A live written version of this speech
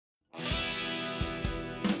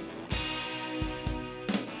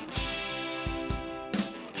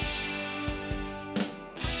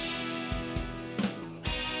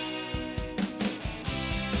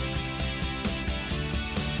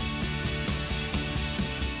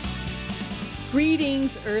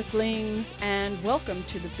Greetings, Earthlings, and welcome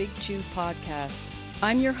to the Big Chew Podcast.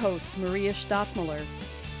 I'm your host, Maria Stadtmuller.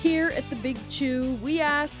 Here at the Big Chew, we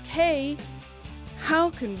ask, hey, how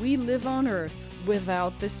can we live on Earth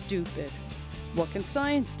without the stupid? What can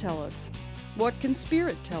science tell us? What can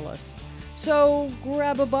spirit tell us? So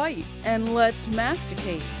grab a bite and let's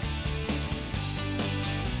masticate.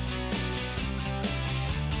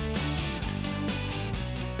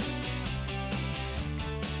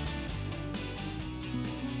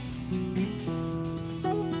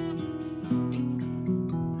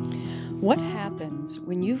 What happens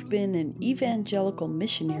when you've been an evangelical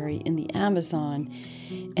missionary in the Amazon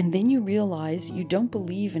and then you realize you don't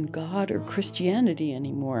believe in God or Christianity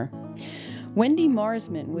anymore? Wendy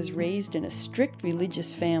Marsman was raised in a strict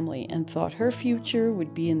religious family and thought her future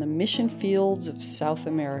would be in the mission fields of South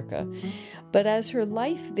America. But as her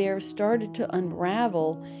life there started to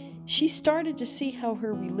unravel, she started to see how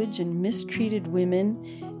her religion mistreated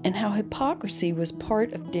women and how hypocrisy was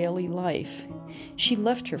part of daily life. She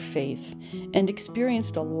left her faith and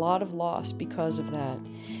experienced a lot of loss because of that.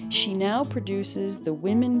 She now produces the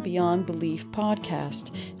Women Beyond Belief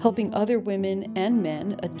podcast, helping other women and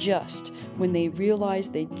men adjust when they realize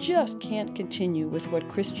they just can't continue with what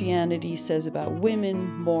Christianity says about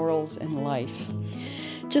women, morals, and life.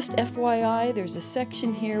 Just FYI, there's a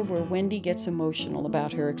section here where Wendy gets emotional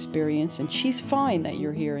about her experience, and she's fine that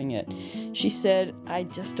you're hearing it. She said, "I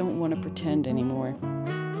just don't want to pretend anymore."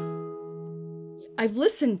 I've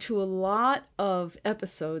listened to a lot of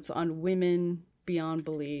episodes on women beyond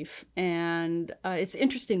belief, and it's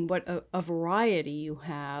interesting what a variety you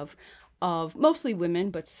have of mostly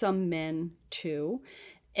women, but some men too.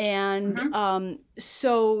 And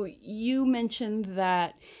so you mentioned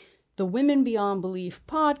that the Women Beyond Belief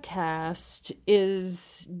podcast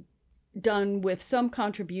is done with some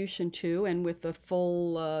contribution to and with the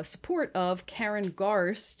full support of Karen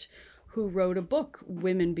Garst, who wrote a book,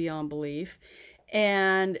 Women Beyond Belief.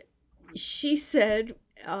 And she said,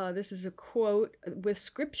 this is a quote, "With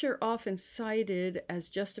scripture often cited as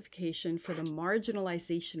justification for the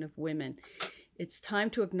marginalization of women, it's time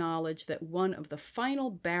to acknowledge that one of the final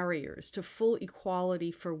barriers to full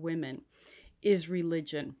equality for women is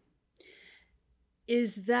religion."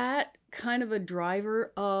 Is that kind of a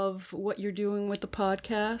driver of what you're doing with the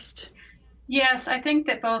podcast? Yes, I think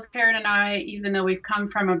that both Karen and I, even though we've come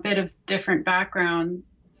from a bit of different background,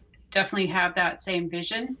 definitely have that same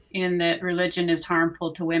vision in that religion is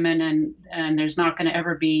harmful to women and there's not going to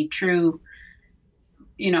ever be true,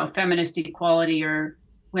 feminist equality or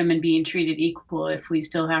women being treated equal if we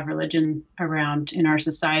still have religion around in our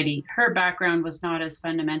society. Her background was not as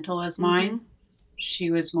fundamental as mine. She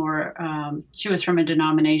was more, she was from a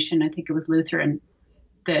denomination, I think it was Lutheran,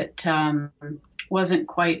 that wasn't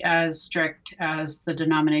quite as strict as the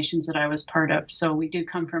denominations that I was part of. So we do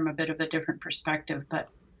come from a bit of a different perspective, but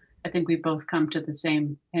I think we both come to the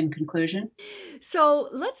same end conclusion. So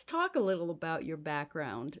let's talk a little about your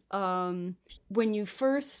background. When you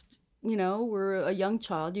first, were a young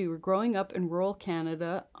child, you were growing up in rural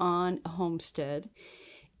Canada on a homestead,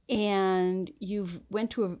 and you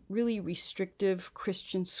went to a really restrictive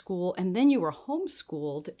Christian school, and then you were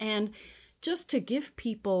homeschooled. And just to give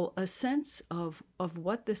people a sense of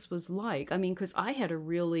what this was like, I mean, because I had a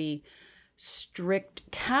really strict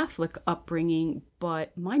Catholic upbringing,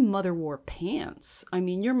 but my mother wore pants. I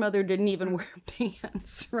mean, your mother didn't even wear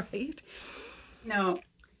pants, right? No,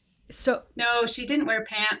 she didn't wear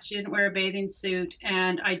pants. She didn't wear a bathing suit.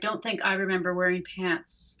 And I don't think I remember wearing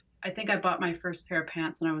pants. I think I bought my first pair of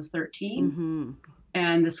pants when I was 13.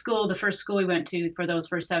 And the first school we went to for those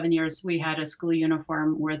first 7 years, we had a school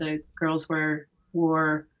uniform where the girls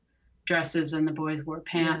wore dresses and the boys wore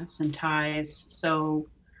pants and ties. So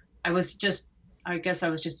I guess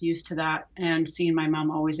I was just used to that and seeing my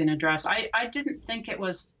mom always in a dress. I didn't think it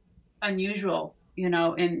was unusual,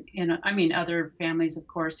 other families, of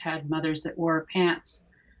course, had mothers that wore pants.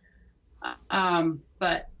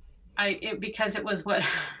 But because it was what,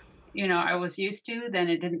 I was used to, then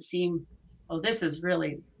it didn't seem, oh, this is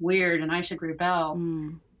really weird and I should rebel.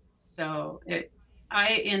 So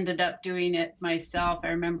I ended up doing it myself. I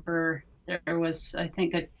remember there was, I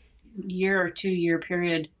think, a year or 2 year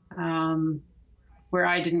period where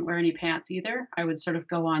I didn't wear any pants either. I would sort of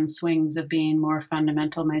go on swings of being more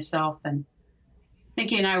fundamental myself and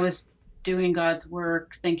thinking I was doing God's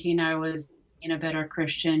work, thinking I was being a better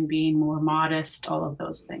Christian, being more modest, all of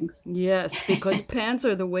those things. Yes, because pants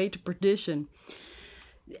are the way to perdition.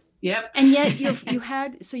 Yep. And yet you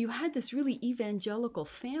had this really evangelical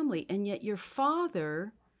family, and yet your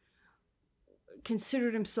father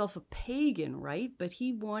considered himself a pagan, right? But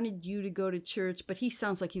he wanted you to go to church, but he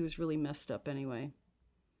sounds like he was really messed up anyway.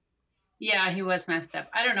 Yeah, he was messed up.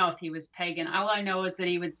 I don't know if he was pagan. All I know is that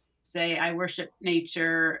he would say, I worship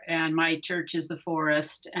nature and my church is the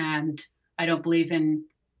forest, and I don't believe in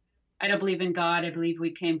God. I believe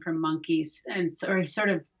we came from monkeys. And so he sort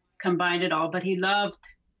of combined it all, but he loved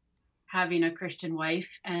having a Christian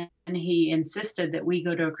wife, and he insisted that we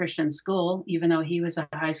go to a Christian school, even though he was a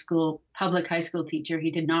public high school teacher.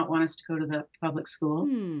 He did not want us to go to the public school.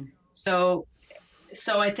 So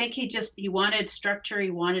I think he wanted structure, he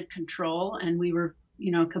wanted control, and we were,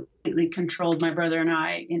 completely controlled, my brother and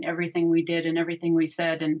I, in everything we did and everything we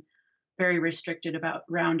said, and very restricted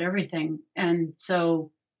around everything. And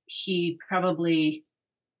so he probably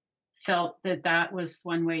felt that was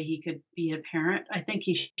one way he could be a parent. I think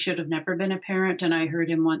he should have never been a parent. And I heard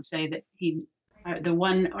him once say that the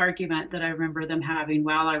one argument that I remember them having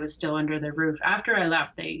while I was still under their roof, after I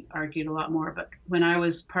left, they argued a lot more. But when I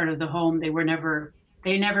was part of the home, they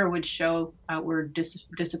never would show outward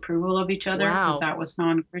disapproval of each other, because that was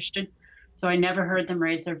non-Christian. So I never heard them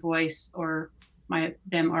raise their voice or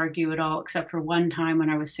them argue at all, except for one time when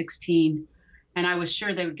I was 16. And I was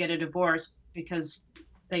sure they would get a divorce because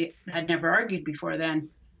they had never argued before then.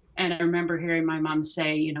 And I remember hearing my mom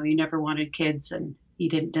say, you never wanted kids, and he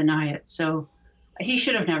didn't deny it. So he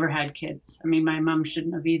should have never had kids. I mean, my mom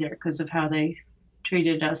shouldn't have either, because of how they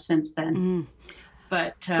treated us since then.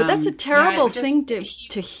 But that's a terrible thing to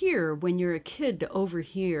hear when you're a kid, to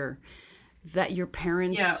overhear that your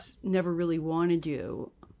parents never really wanted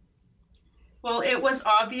you. Well, it was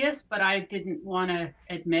obvious, but I didn't want to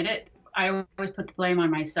admit it. I always put the blame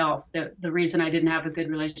on myself. The reason I didn't have a good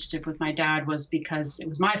relationship with my dad was because it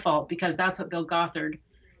was my fault, because that's what Bill Gothard,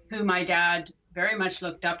 who my dad very much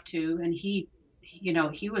looked up to, and he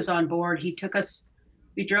was on board.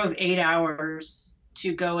 We drove 8 hours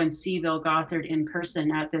to go and see Bill Gothard in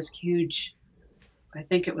person at this huge, I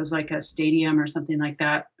think it was like a stadium or something like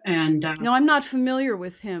that. And no, I'm not familiar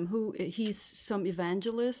with him. He's some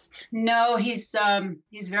evangelist? No, he's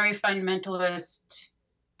very fundamentalist,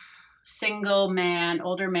 single man,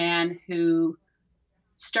 older man, who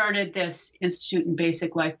started this Institute in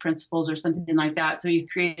Basic Life Principles or something like that. So he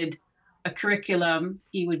created a curriculum.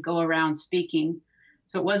 He would go around speaking.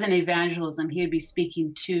 So it wasn't evangelism. He would be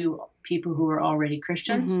speaking to people who were already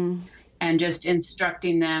Christians and just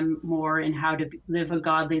instructing them more in how to live a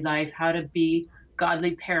godly life, how to be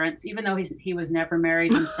godly parents, even though he was never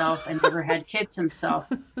married himself and never had kids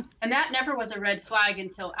himself. And that never was a red flag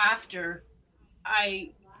until after I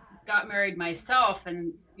got married myself,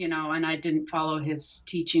 and I didn't follow his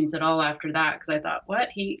teachings at all after that, because I thought, what?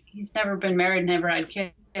 He's never been married, never had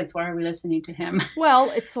kids. Why are we listening to him? Well,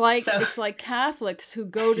 it's like Catholics who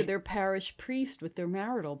go to their parish priest with their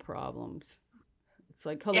marital problems. It's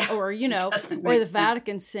like, hello, or the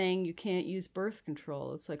Vatican saying you can't use birth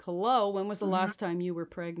control. It's like, hello, when was the last time you were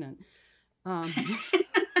pregnant? How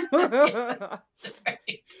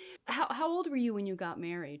old were you when you got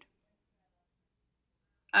married?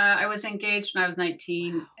 I was engaged when I was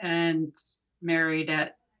 19 and married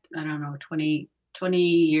at, 20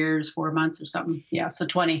 years, 4 months or something. Yeah, so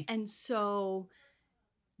 20. And so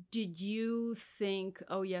did you think,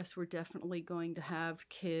 oh, yes, we're definitely going to have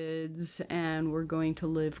kids and we're going to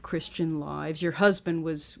live Christian lives? Your husband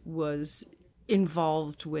was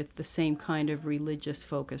involved with the same kind of religious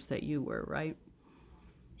focus that you were, right?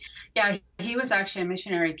 Yeah, he was actually a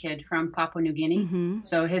missionary kid from Papua New Guinea.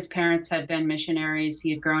 So his parents had been missionaries. He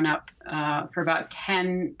had grown up for about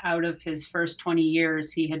 10 out of his first 20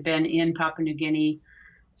 years. He had been in Papua New Guinea,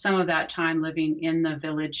 some of that time living in the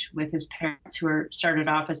village with his parents, who started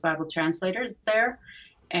off as Bible translators there.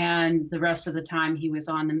 And the rest of the time he was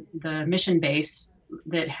on the mission base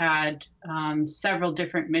that had several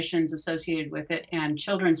different missions associated with it and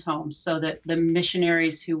children's homes, so that the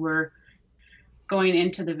missionaries who were going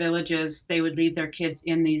into the villages, they would leave their kids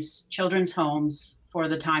in these children's homes for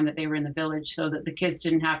the time that they were in the village, so that the kids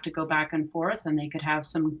didn't have to go back and forth and they could have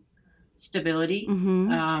some stability.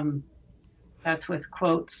 That's with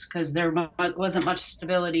quotes, because there wasn't much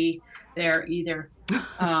stability there either,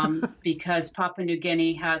 because Papua New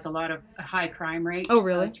Guinea has a high crime rate. Oh,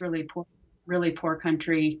 really? It's really poor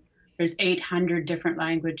country. There's 800 different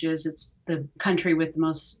languages. It's the country with the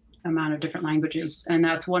most amount of different languages, and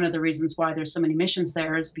that's one of the reasons why there's so many missions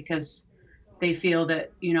there, is because they feel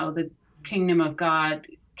that the kingdom of God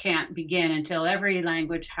can't begin until every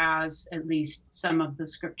language has at least some of the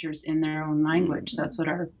scriptures in their own language. That's what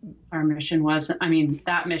our mission was. I mean,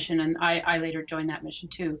 that mission, and I later joined that mission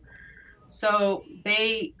too. So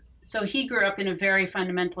he grew up in a very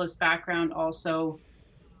fundamentalist background also.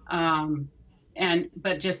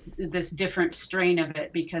 but just this different strain of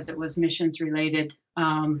it because it was missions related.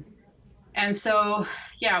 And so,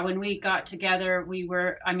 yeah, when we got together,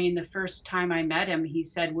 the first time I met him, he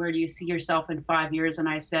said, "Where do you see yourself in 5 years?" And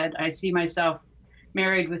I said, "I see myself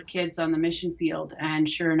married with kids on the mission field." And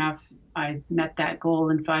sure enough, I met that goal.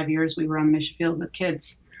 In 5 years, we were on the mission field with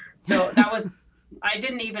kids. So I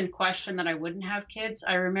didn't even question that I wouldn't have kids.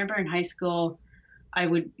 I remember in high school, I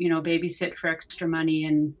would, babysit for extra money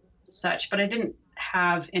and such, but I didn't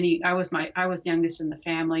have any. I was youngest in the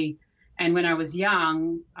family. And when I was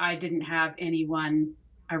young, I didn't have anyone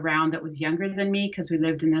around that was younger than me because we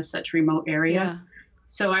lived in such remote area. Yeah.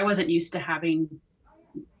 So I wasn't used to having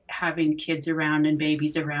kids around and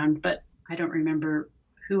babies around. But I don't remember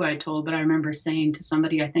who I told, but I remember saying to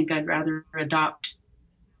somebody, I think I'd rather adopt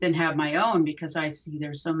than have my own because I see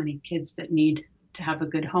there's so many kids that need to have a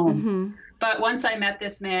good home. Mm-hmm. But once I met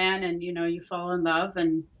this man and, you fall in love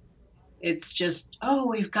and it's just,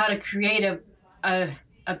 we've got to create a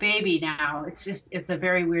baby now. It's a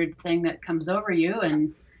very weird thing that comes over you,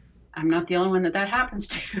 and I'm not the only one that happens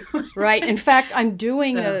to. Right. In fact, I'm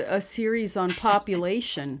doing a series on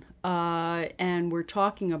population, and we're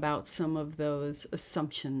talking about some of those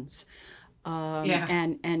assumptions,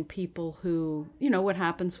 and people who, what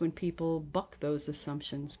happens when people buck those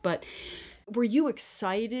assumptions. But were you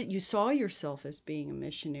excited? You saw yourself as being a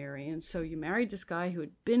missionary, and so you married this guy who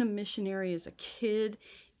had been a missionary as a kid.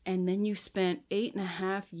 And then you spent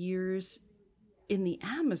 8.5 years in the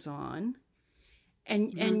Amazon,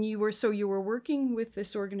 and you were working with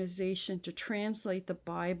this organization to translate the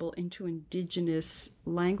Bible into indigenous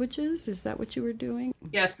languages. Is that what you were doing?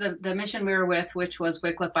 Yes, the mission we were with, which was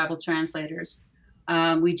Wycliffe Bible Translators.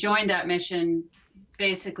 We joined that mission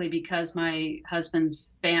basically because my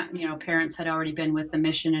husband's parents had already been with the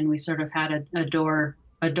mission, and we sort of had a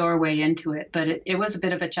doorway into it. But it was a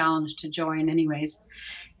bit of a challenge to join, anyways.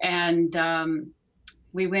 And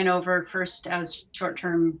we went over first as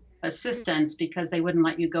short-term assistants because they wouldn't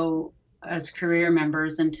let you go as career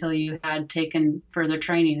members until you had taken further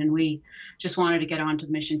training. And we just wanted to get onto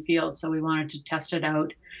the mission field. So we wanted to test it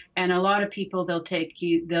out. And a lot of people,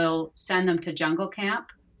 they'll send them to jungle camp,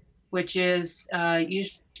 which is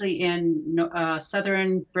usually in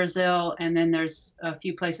southern Brazil. And then there's a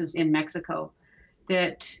few places in Mexico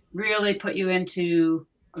that really put you into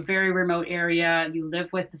a very remote area. You live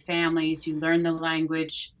with the families, you learn the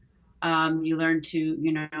language, you learn to,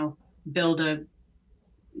 build a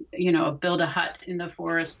hut in the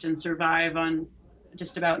forest and survive on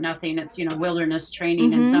just about nothing. It's, wilderness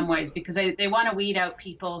training in some ways, because they want to weed out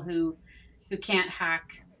people who can't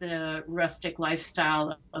hack the rustic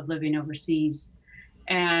lifestyle of living overseas.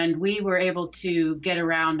 And we were able to get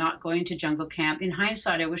around not going to jungle camp. In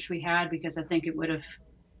hindsight, I wish we had, because I think it would have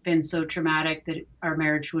been so traumatic that our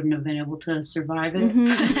marriage wouldn't have been able to survive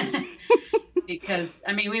it. Because,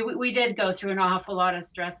 we did go through an awful lot of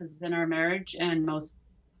stresses in our marriage, and most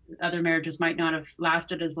other marriages might not have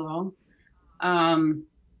lasted as long,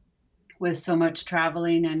 with so much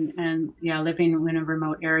traveling and living in a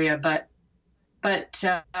remote area. But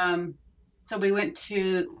so we went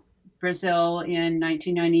to Brazil in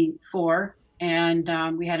 1994,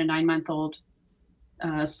 and we had a 9-month-old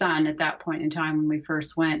son at that point in time when we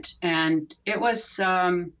first went. And it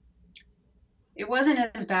wasn't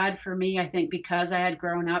as bad for me, I think, because I had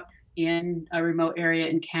grown up in a remote area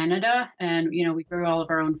in Canada, and we grew all of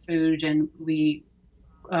our own food, and we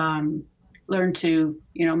learned to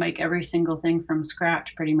make every single thing from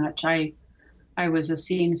scratch pretty much. I was a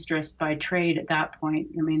seamstress by trade at that point.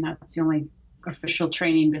 That's the only official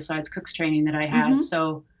training besides cook's training that I had.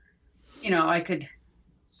 So I could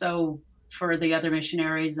sew for the other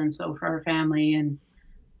missionaries and sew for our family and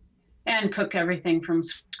cook everything from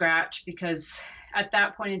scratch, because at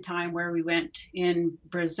that point in time where we went in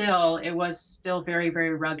Brazil, it was still very,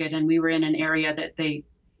 very rugged, and we were in an area that they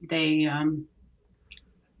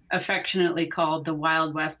affectionately called the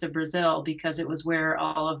Wild West of Brazil, because it was where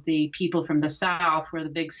all of the people from the South, where the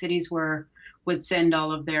big cities were, would send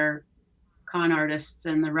all of their con artists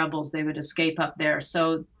and the rebels. They would escape up there.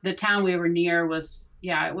 So the town we were near was,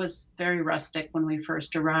 it was very rustic when we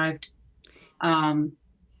first arrived. And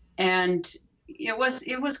it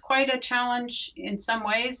was quite a challenge in some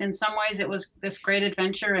ways. In some ways, it was this great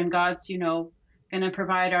adventure, and God's, going to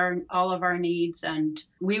provide all of our needs. And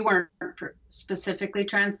we weren't specifically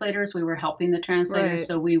translators. We were helping the translators. Right.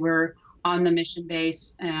 So we were on the mission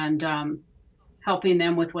base and helping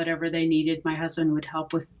them with whatever they needed. My husband would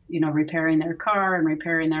help with, repairing their car and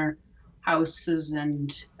repairing their houses.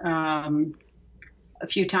 And a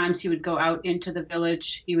few times he would go out into the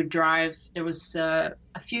village. He would drive. There was a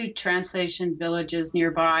few translation villages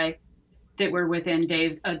nearby that were within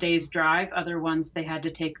a day's drive. Other ones, they had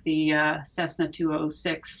to take the Cessna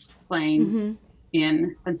 206 plane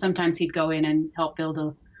in. And sometimes he'd go in and help build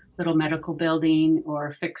a little medical building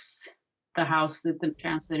or fix the house that the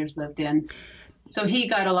translators lived in. So he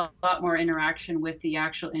got a lot more interaction with the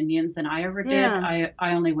actual Indians than I ever did. Yeah.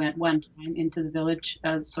 I only went one time into the village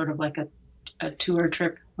as sort of like a tour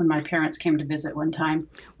trip when my parents came to visit one time.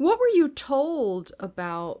 What were you told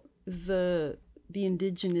about the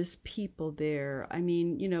indigenous people there? I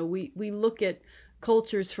mean, you know, we look at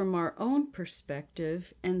cultures from our own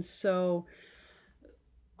perspective, and so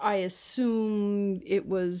I assume it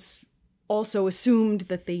was also assumed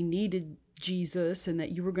that they needed Jesus and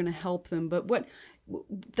that you were going to help them. But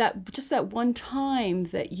that one time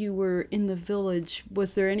that you were in the village,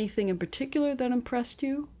 was there anything in particular that impressed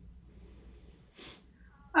you?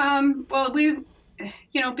 Well,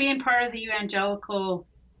 being part of the evangelical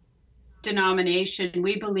denomination,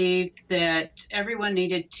 we believed that everyone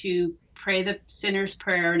needed to pray the sinner's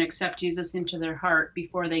prayer and accept Jesus into their heart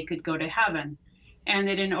before they could go to heaven. And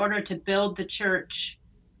that in order to build the church,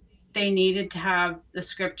 they needed to have the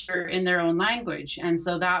scripture in their own language. And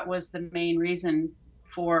so that was the main reason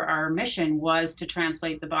for our mission, was to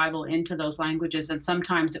translate the Bible into those languages. And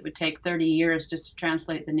sometimes it would take 30 years just to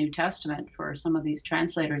translate the New Testament for some of these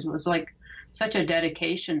translators. It was like such a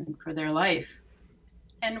dedication for their life.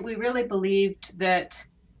 And we really believed that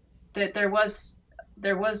there was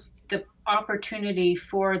the opportunity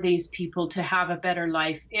for these people to have a better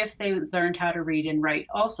life if they learned how to read and write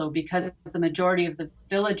also, because the majority of the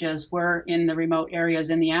villages were in the remote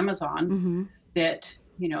areas in the Amazon that,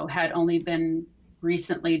 had only been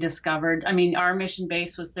recently discovered. I mean, our mission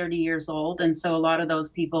base was 30 years old. And so a lot of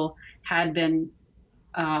those people had been,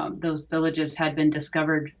 those villages had been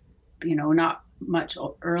discovered, not much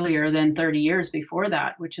earlier than 30 years before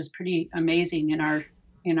that, which is pretty amazing in our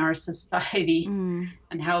society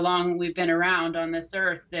and how long we've been around on this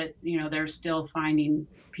earth, that they're still finding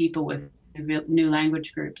people with new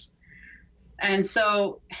language groups. And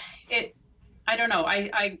so I don't know,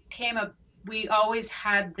 we always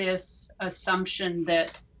had this assumption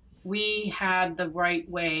that we had the right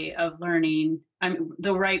way of learning,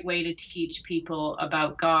 the right way to teach people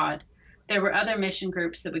about God. There were other mission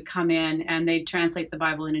groups that would come in and they'd translate the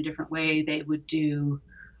Bible in a different way. They would do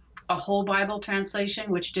a whole Bible translation,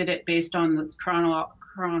 which did it based on the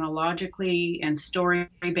chronologically and story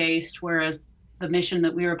based, whereas the mission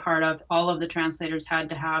that we were part of, all of the translators had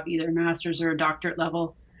to have either a master's or a doctorate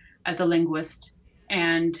level as a linguist,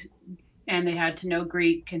 and they had to know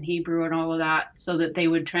Greek and Hebrew and all of that, so that they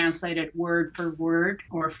would translate it word for word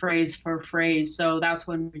or phrase for phrase. So that's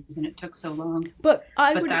one reason it took so long. But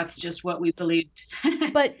that's just what we believed.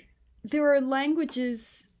 But there are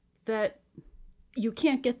languages that you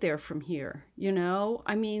can't get there from here,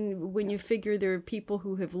 I mean, when you figure there are people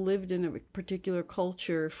who have lived in a particular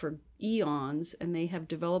culture for eons and they have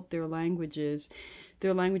developed their languages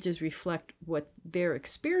reflect what their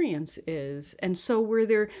experience is. And so were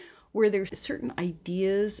there certain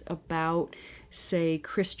ideas about, say,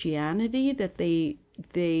 Christianity that they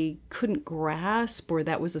couldn't grasp, or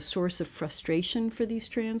that was a source of frustration for these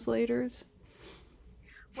translators?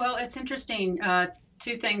 Well, it's interesting.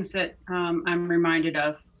 Two things that I'm reminded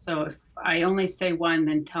of. So if I only say one,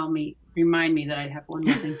 then remind me that I have one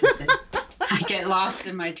more thing to say. I get lost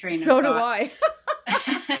in my train of thought. So do I.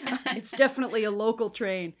 It's definitely a local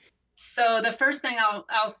train. So the first thing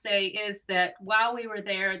I'll say is that while we were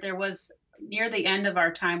there was, near the end of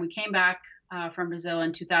our time, we came back from Brazil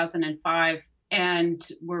in 2005 and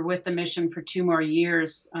were with the mission for 2 more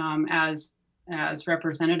years as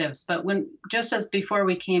representatives. But just as before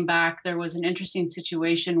we came back, there was an interesting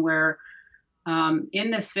situation where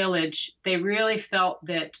in this village, they really felt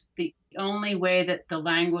that the only way that the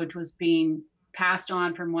language was being passed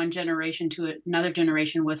on from one generation to another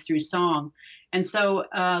generation was through song. And so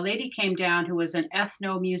a lady came down who was an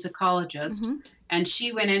ethnomusicologist, and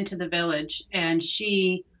she went into the village, and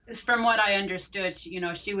she, from what I understood,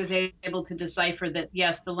 she was able to decipher that,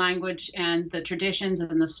 yes, the language and the traditions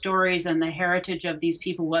and the stories and the heritage of these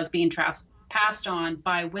people was being passed on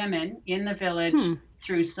by women in the village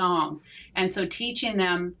through song. And so teaching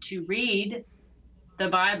them to read the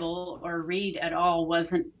Bible or read at all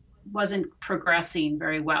wasn't progressing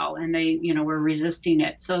very well, and they were resisting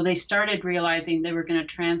it. So they started realizing they were going to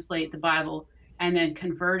translate the Bible and then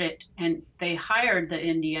convert it, and they hired the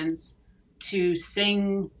Indians to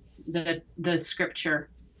sing the scripture,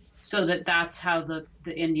 so that's how the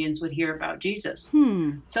Indians would hear about Jesus.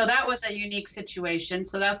 So that was a unique situation.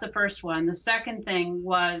 So that's the first one. The second thing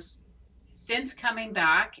was Since coming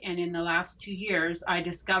back, and in the last 2 years, I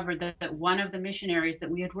discovered that one of the missionaries that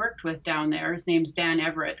we had worked with down there, his name's Dan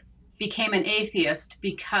Everett, became an atheist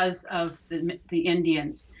because of the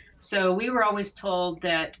Indians. So we were always told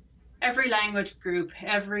that every language group,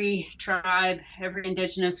 every tribe, every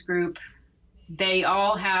indigenous group, they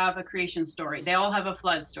all have a creation story. They all have a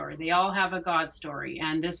flood story. They all have a God story.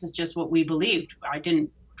 And this is just what we believed. I didn't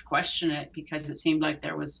question it because it seemed like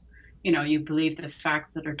there was, you believe the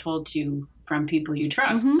facts that are told to you from people you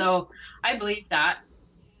trust. Mm-hmm. So I believed that.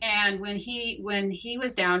 And when he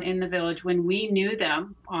was down in the village, when we knew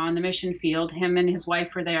them on the mission field, him and his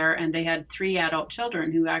wife were there, and they had 3 adult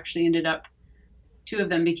children who actually ended up, 2 of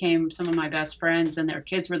them became some of my best friends, and their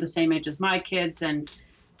kids were the same age as my kids.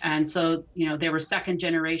 And so, they were second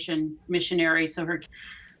generation missionaries.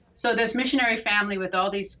 So this missionary family with all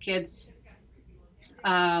these kids,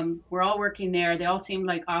 were all working there. They all seemed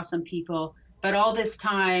like awesome people. But all this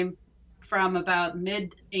time, from about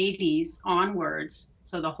mid 80s onwards,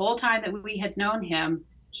 so the whole time that we had known him,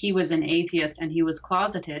 he was an atheist, and he was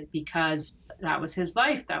closeted because that was his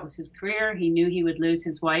life. That was his career. He knew he would lose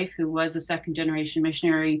his wife, who was a second generation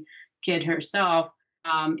missionary kid herself,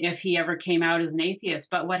 if he ever came out as an atheist.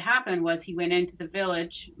 But what happened was he went into the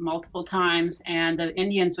village multiple times, and the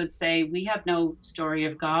Indians would say, "We have no story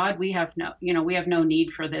of God. We have no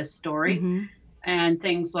need for this story." Mm-hmm. And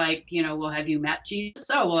things like, well, have you met Jesus?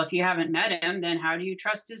 Oh, well, if you haven't met him, then how do you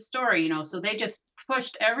trust his story? So they just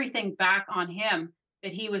pushed everything back on him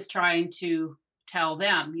that he was trying to tell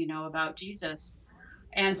them, about Jesus.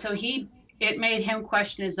 And so it made him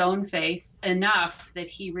question his own faith enough that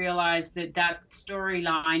he realized that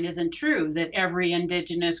storyline isn't true, that every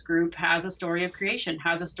indigenous group has a story of creation,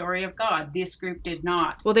 has a story of God. This group did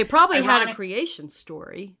not. Well, they probably had a creation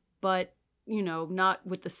story, but, not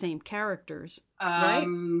with the same characters, right?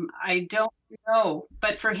 I don't know.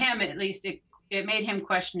 But for him, at least, it made him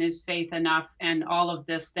question his faith enough, and all of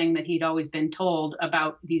this thing that he'd always been told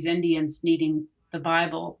about these Indians needing the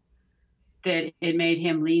Bible, that it made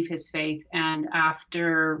him leave his faith. And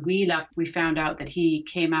after we left, we found out that he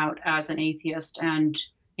came out as an atheist. And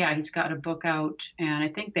yeah, he's got a book out, and I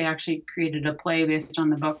think they actually created a play based on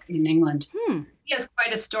the book in England. He has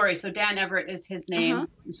quite a story. So Dan Everett is his name. Uh-huh.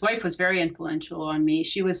 His wife was very influential on me.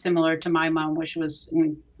 She was similar to my mom, which was,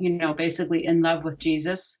 basically in love with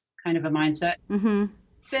Jesus, kind of a mindset. Mm-hmm.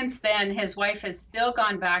 Since then, his wife has still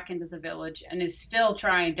gone back into the village and is still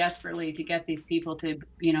trying desperately to get these people to,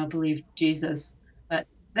 believe Jesus. But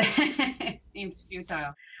it seems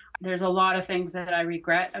futile. There's a lot of things that I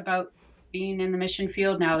regret about being in the mission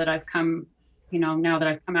field now that I've come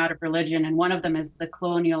out of religion. And one of them is the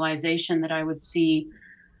colonialization that I would see.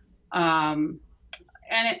 I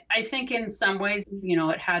think in some ways,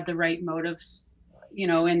 it had the right motives,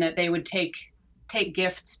 in that they would take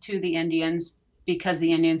gifts to the Indians because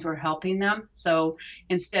the Indians were helping them. So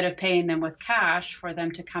instead of paying them with cash for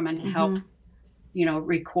them to come and help,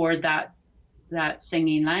 record that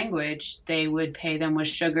singing language, they would pay them with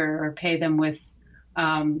sugar or pay them with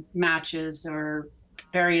matches or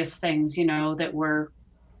various things, that were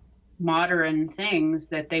modern things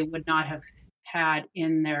that they would not have had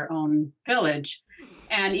in their own village.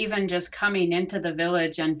 And even just coming into the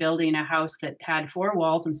village and building a house that had 4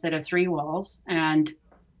 walls instead of 3 walls, and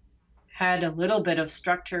had a little bit of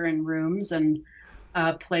structure in rooms and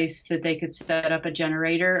a place that they could set up a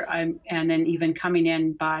generator. And then even coming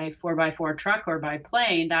in by 4x4 truck or by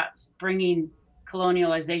plane, that's bringing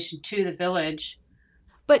colonialization to the village.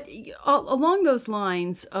 But along those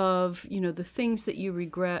lines of, the things that you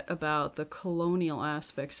regret about the colonial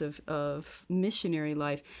aspects of missionary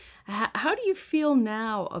life, how do you feel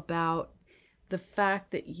now about the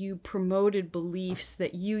fact that you promoted beliefs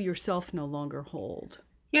that you yourself no longer hold?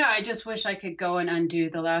 Yeah, I just wish I could go and undo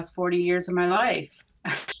the last 40 years of my life,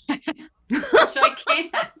 which I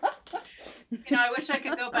can't. I wish I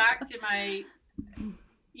could go back to my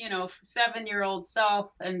 7-year-old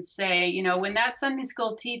self and say, when that Sunday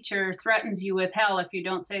school teacher threatens you with hell if you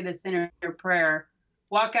don't say the sinner's prayer,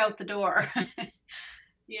 walk out the door.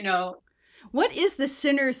 What is the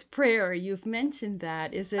sinner's prayer? You've mentioned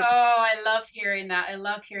that. Is it? Oh, I love hearing that. I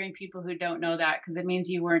love hearing people who don't know that, because it means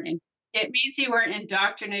you weren't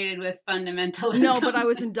indoctrinated with fundamentalism. No, but I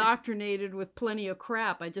was indoctrinated with plenty of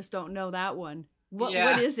crap. I just don't know that one.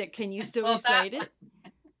 What is it? Can you still recite it?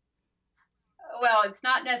 Well, it's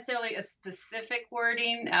not necessarily a specific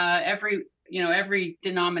wording. Every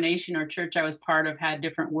denomination or church I was part of had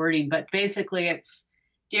different wording, but basically it's,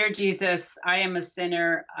 "Dear Jesus, I am a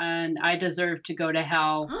sinner and I deserve to go to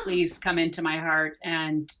hell. Please come into my heart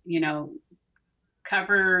and,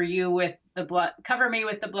 cover you with the blood, cover me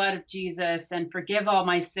with the blood of Jesus and forgive all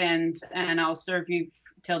my sins, and I'll serve you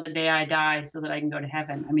till the day I die so that I can go to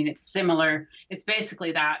heaven. I mean, it's similar. It's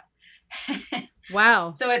basically that.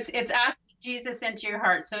 Wow. So it's ask Jesus into your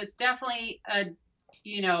heart. So it's definitely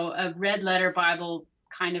a red letter Bible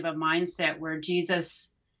kind of a mindset where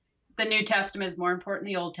Jesus, the New Testament is more important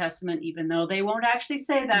than the Old Testament, even though they won't actually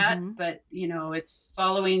say that. Mm-hmm. But, it's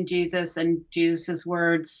following Jesus and Jesus's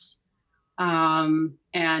words, and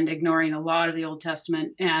ignoring a lot of the Old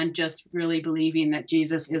Testament, and just really believing that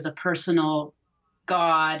Jesus is a personal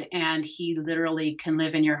God and he literally can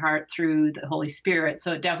live in your heart through the Holy Spirit.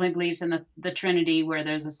 So it definitely believes in the Trinity, where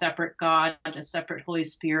there's a separate God, a separate Holy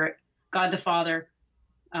Spirit, God the Father,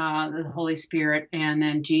 the Holy Spirit, and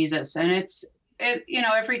then Jesus. And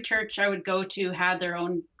every church I would go to had their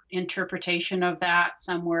own interpretation of that.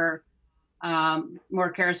 Some were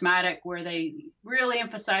more charismatic, where they really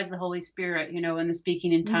emphasize the Holy Spirit, and the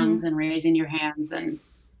speaking in tongues and raising your hands and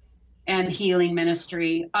healing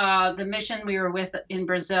ministry. The mission we were with in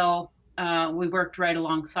Brazil, we worked right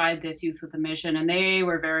alongside this Youth with a Mission, and they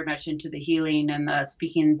were very much into the healing and the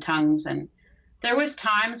speaking in tongues. And there was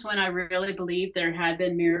times when I really believed there had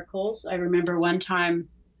been miracles. I remember one time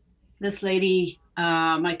this lady,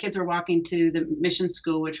 my kids were walking to the mission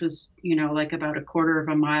school, which was, like about a quarter of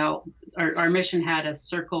a mile. Our mission had a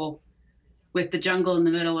circle with the jungle in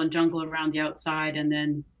the middle and jungle around the outside, and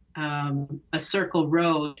then a circle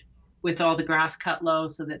road with all the grass cut low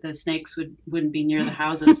so that the snakes wouldn't be near the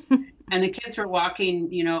houses. And the kids were walking,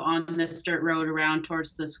 on this dirt road around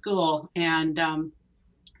towards the school. And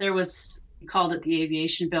there was, we called it the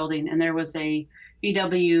aviation building, and there was a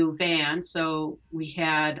VW van. So we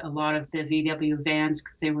had a lot of the VW vans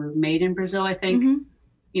because they were made in Brazil, I think.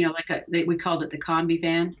 Mm-hmm. We called it the combi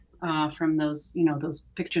van, from those, those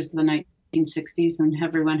pictures of the 1960s, and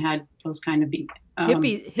everyone had those kind of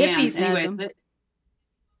hippies. Anyways,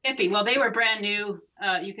 hippie. Well, they were brand new.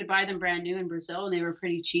 You could buy them brand new in Brazil, and they were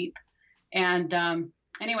pretty cheap. And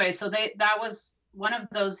anyway, so that was one of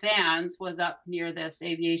those vans was up near this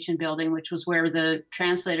aviation building, which was where the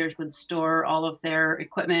translators would store all of their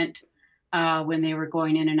equipment when they were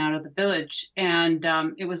going in and out of the village. And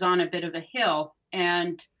it was on a bit of a hill.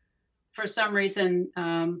 And for some reason,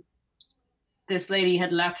 this lady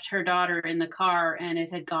had left her daughter in the car, and it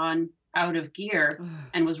had gone out of gear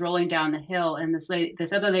and was rolling down the hill. And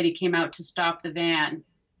this other lady came out to stop the van,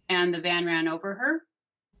 and the van ran over her.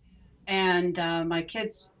 And my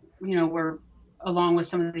kids, were, along with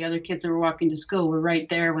some of the other kids that were walking to school, were right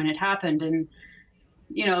there when it happened. And,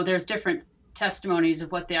 there's different testimonies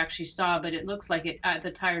of what they actually saw, but it looks like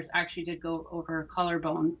the tires actually did go over her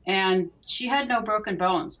collarbone. And she had no broken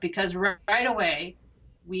bones, because right away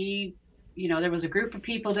there was a group of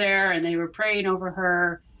people there, and they were praying over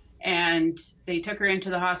her. And they took her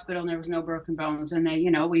into the hospital, and there was no broken bones. And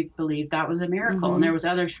we believed that was a miracle. Mm-hmm. And there was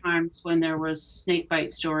other times when there was snake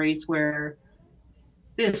bite stories where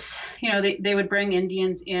they would bring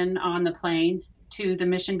Indians in on the plane to the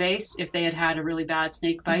mission base if they had a really bad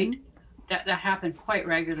snake bite. Mm-hmm. That happened quite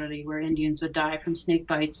regularly, where Indians would die from snake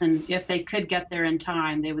bites. And if they could get there in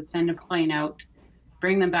time, they would send a plane out,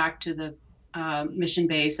 bring them back to the mission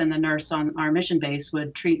base, and the nurse on our mission base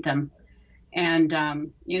would treat them. And,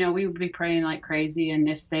 we would be praying like crazy. And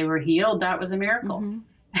if they were healed, that was a miracle.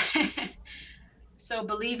 Mm-hmm. So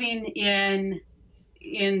believing in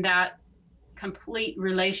that complete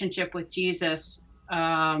relationship with Jesus,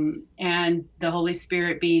 and the Holy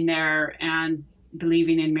Spirit being there, and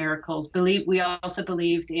believing in miracles. We also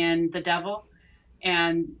believed in the devil,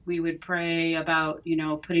 and we would pray about,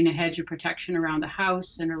 putting a hedge of protection around the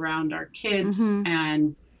house and around our kids, mm-hmm.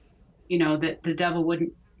 and, that the devil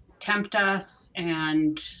wouldn't tempt us.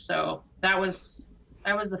 And so that was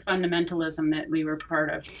the fundamentalism that we were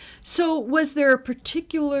part of. So was there a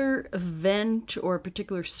particular event or a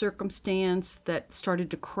particular circumstance that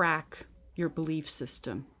started to crack your belief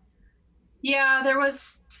system? Yeah, there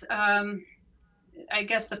was, I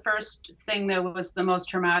guess the first thing that was the most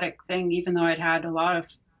traumatic thing, even though I'd had a lot of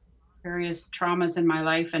various traumas in my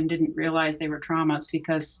life and didn't realize they were traumas,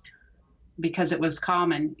 because it was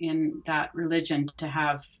common in that religion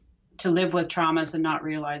to live with traumas and not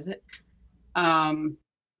realize it,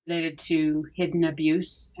 related to hidden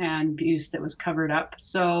abuse and abuse that was covered up.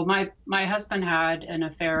 So my husband had an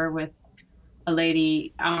affair with a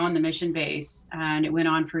lady on the mission base, and it went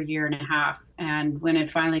on for a year and a half. And when it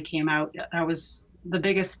finally came out, that was the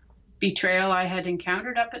biggest betrayal I had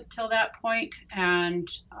encountered up until that point. And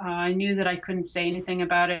I knew that I couldn't say anything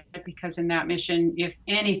about it, because in that mission, if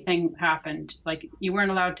anything happened, like, you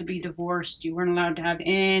weren't allowed to be divorced, you weren't allowed to have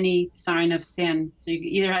any sign of sin. So you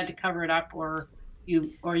either had to cover it up, or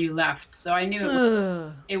you left. So I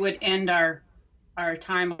knew it would end our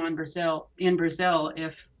time in Brazil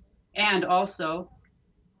if, and also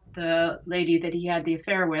the lady that he had the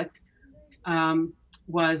affair with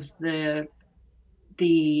was the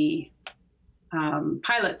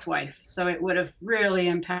pilot's wife. So it would have really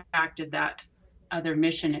impacted that other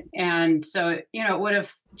mission. And so, it would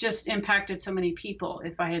have just impacted so many people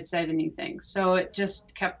if I had said anything. So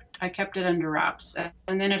I kept it under wraps.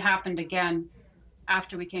 And then it happened again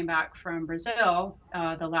after we came back from Brazil.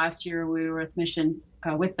 The last year we were with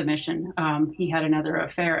the mission, he had another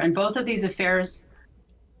affair. And both of these affairs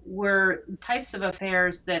were types of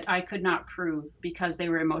affairs that I could not prove because they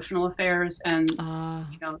were emotional affairs, and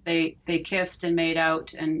they kissed and made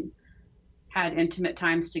out and had intimate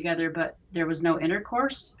times together, but there was no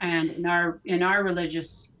intercourse. And in our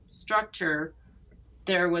religious structure,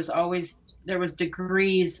 there was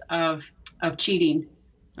degrees of cheating,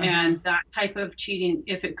 and that type of cheating,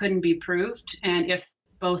 if it couldn't be proved, and if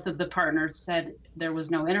both of the partners said there was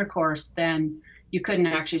no intercourse, then you couldn't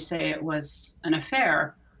actually say it was an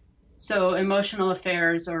affair. So emotional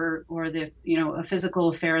affairs or a physical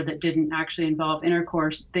affair that didn't actually involve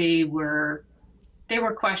intercourse, they were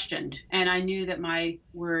questioned, and I knew that my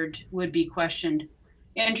word would be questioned.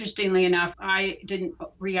 Interestingly enough, I didn't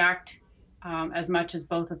react as much as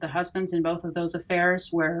both of the husbands in both of those affairs,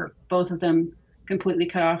 where both of them completely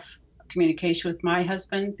cut off communication with my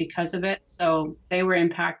husband because of it. So they were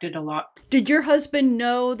impacted a lot. Did your husband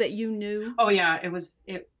know that you knew? Oh yeah, it was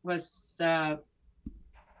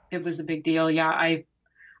a big deal. Yeah,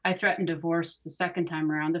 I threatened divorce the second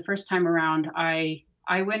time around. The first time around,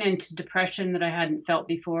 I went into depression that I hadn't felt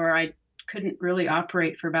before. I couldn't really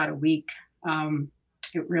operate for about a week. And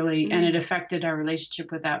it affected our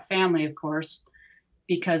relationship with that family, of course,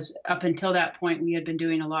 because up until that point, we had been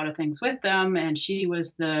doing a lot of things with them, and she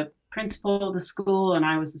was the principal of the school and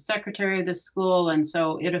I was the secretary of the school. And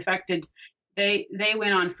so it affected. They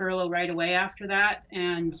went on furlough right away after that.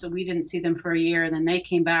 And so we didn't see them for a year, and then they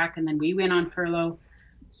came back, and then we went on furlough.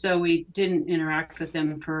 So we didn't interact with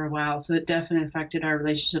them for a while. So it definitely affected our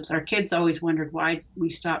relationships. Our kids always wondered why we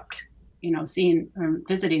stopped, seeing or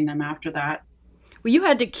visiting them after that. Well, you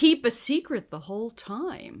had to keep a secret the whole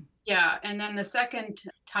time. Yeah. And then the second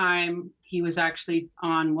time, he was actually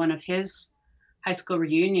on one of his high school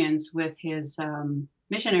reunions with his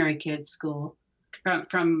missionary kids school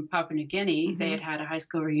from Papua New Guinea. Mm-hmm. They had a high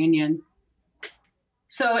school reunion.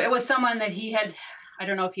 So it was someone that he had, I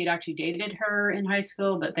don't know if he had actually dated her in high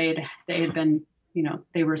school, but they had been,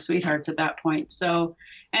 they were sweethearts at that point. So,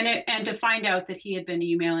 and to find out that he had been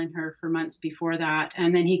emailing her for months before that,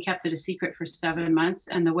 and then he kept it a secret for 7 months.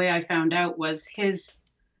 And the way I found out was his,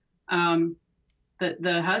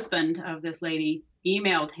 the husband of this lady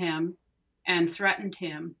emailed him and threatened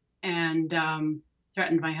him and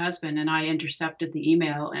threatened my husband. And I intercepted the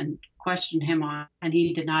email and questioned him on, and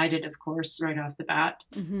he denied it, of course, right off the bat.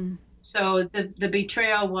 Mm-hmm. So the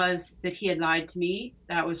betrayal was that he had lied to me.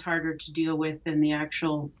 That was harder to deal with than the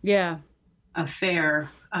actual affair.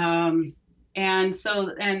 And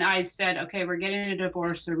I said, okay, we're getting a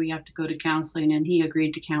divorce or we have to go to counseling. And he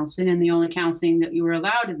agreed to counseling. And the only counseling that you were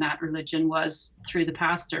allowed in that religion was through the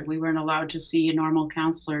pastor. We weren't allowed to see normal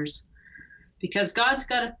counselors because God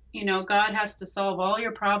has to solve all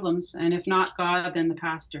your problems. And if not God, then the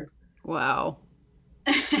pastor. Wow.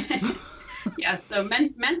 Yeah, so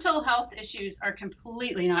mental health issues are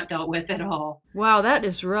completely not dealt with at all. Wow, that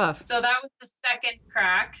is rough. So that was the second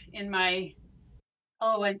crack in my...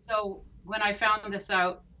 Oh, and so when I found this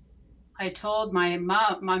out, I told my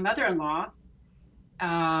mother-in-law,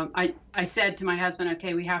 I said to my husband,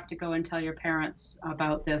 okay, we have to go and tell your parents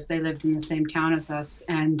about this. They lived in the same town as us,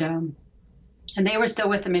 and they were still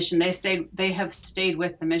with the mission. They have stayed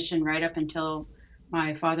with the mission right up until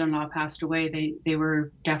my father-in-law passed away. They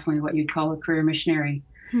were definitely what you'd call a career missionary.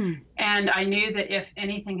 And I knew that if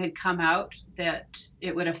anything had come out, that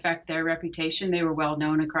it would affect their reputation. They were well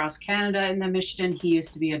known across Canada in the mission. He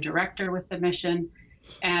used to be a director with the mission.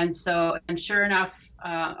 And sure enough,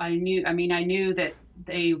 I knew that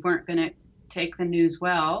they weren't going to take the news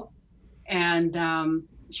well. And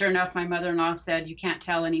sure enough, my mother-in-law said, you can't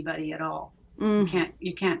tell anybody at all. You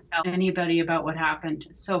can't tell anybody about what happened.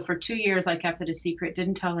 So for 2 years, I kept it a secret,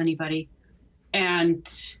 didn't tell anybody. And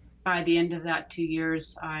by the end of that 2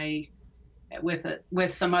 years, I, with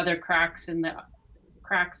some other cracks in the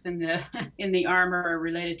armor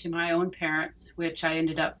related to my own parents, which I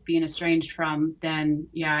ended up being estranged from, then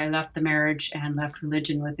I left the marriage and left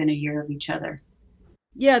religion within a year of each other.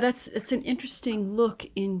 Yeah, it's an interesting look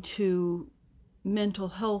into mental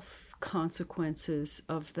health consequences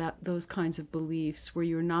of those kinds of beliefs where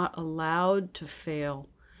you're not allowed to fail.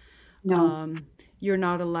 No. You're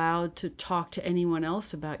not allowed to talk to anyone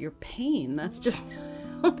else about your pain. That's just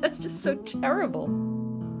that's just so terrible.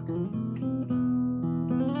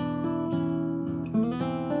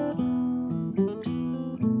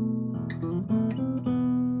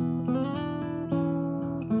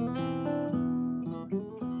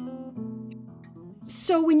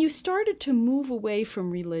 So when you started to move away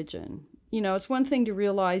from religion, it's one thing to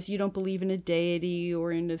realize you don't believe in a deity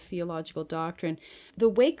or in a theological doctrine. The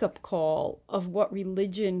wake-up call of what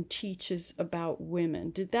religion teaches about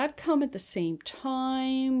women, did that come at the same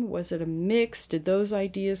time? Was it a mix? Did those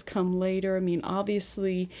ideas come later? I mean,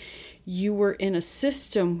 obviously, you were in a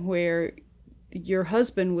system where your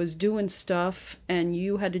husband was doing stuff and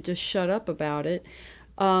you had to just shut up about it.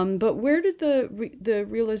 But where did the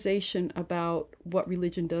realization about what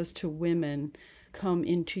religion does to women come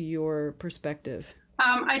into your perspective?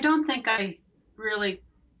 I don't think I really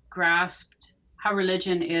grasped how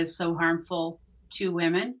religion is so harmful to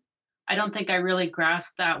women. I don't think I really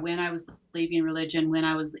grasped that when I was leaving religion, when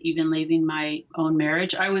I was even leaving my own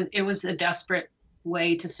marriage. It was a desperate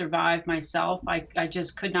way to survive myself. I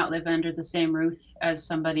just could not live under the same roof as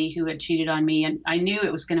somebody who had cheated on me. And I knew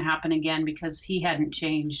it was going to happen again because he hadn't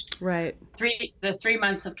changed. Right. The 3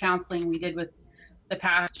 months of counseling we did with the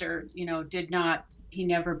pastor, he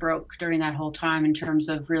never broke during that whole time in terms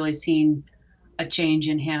of really seeing a change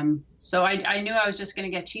in him. So I knew I was just going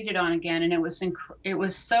to get cheated on again. And it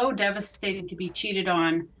was so devastating to be cheated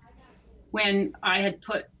on when I had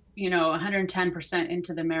put 110%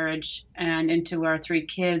 into the marriage and into our 3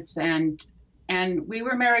 kids, and we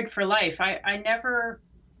were married for life. I never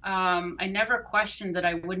questioned that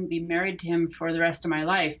I wouldn't be married to him for the rest of my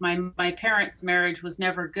life. My parents' marriage was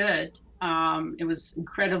never good. It was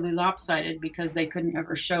incredibly lopsided because they couldn't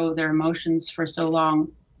ever show their emotions for so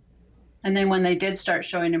long. And then when they did start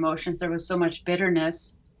showing emotions, there was so much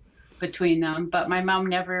bitterness between them. But my mom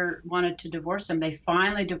never wanted to divorce him. They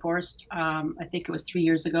finally divorced, I think it was 3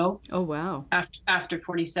 years ago. Oh, wow. After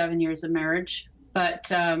 47 years of marriage. But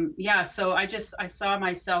so I saw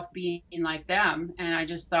myself being like them. And I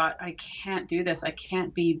just thought, I can't do this. I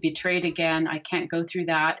can't be betrayed again. I can't go through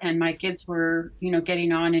that. And my kids were,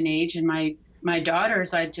 getting on in age. And my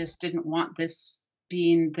daughters, I just didn't want this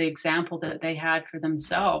being the example that they had for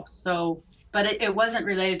themselves. So, but it wasn't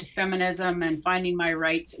related to feminism and finding my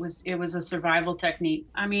rights. It was a survival technique.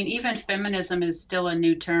 I mean, even feminism is still a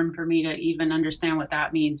new term for me to even understand what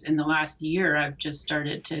that means. In the last year, I've just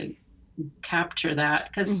started to capture that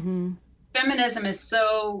because feminism is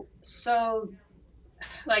so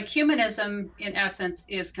like humanism in essence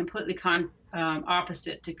is completely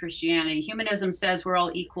opposite to Christianity. Humanism says we're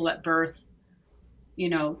all equal at birth.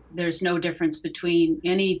 There's no difference between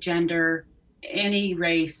any gender, any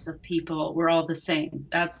race of people. We're all the same.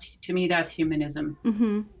 To me, that's humanism.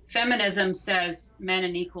 Mm-hmm. Feminism says men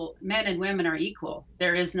and women are equal.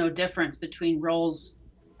 There is no difference between roles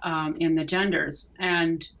in the genders.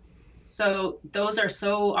 And so those are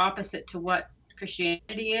so opposite to what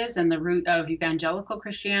Christianity is, and the root of evangelical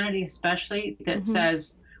Christianity, especially, that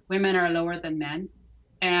says women are lower than men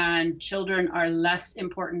and children are less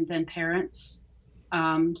important than parents.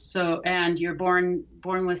 And you're born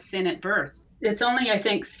with sin at birth. It's only, I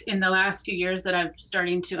think, in the last few years that I'm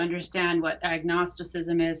starting to understand what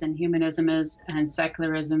agnosticism is and humanism is and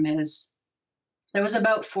secularism is. There was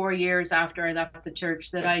about 4 years after I left the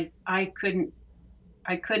church that I couldn't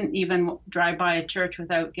even drive by a church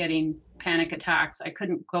without getting panic attacks. I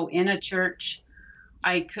couldn't go in a church.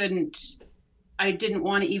 I didn't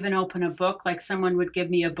want to even open a book. Like someone would give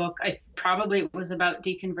me a book. It was about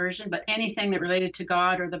deconversion, but anything that related to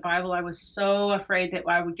God or the Bible, I was so afraid that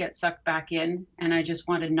I would get sucked back in, and I just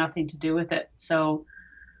wanted nothing to do with it. So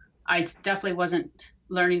I definitely wasn't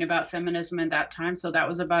learning about feminism at that time. So that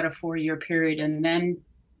was about a 4-year period. And then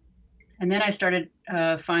I started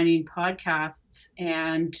finding podcasts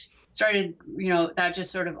and started, that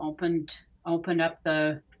just sort of opened up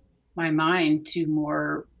my mind to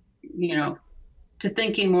more, to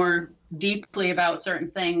thinking more deeply about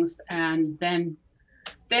certain things. And then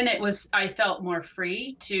I felt more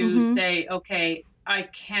free to say, okay, I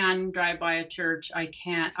can drive by a church.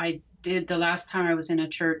 The last time I was in a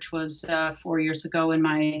church was 4 years ago when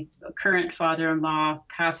my current father-in-law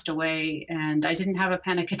passed away, and I didn't have a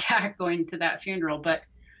panic attack going to that funeral, but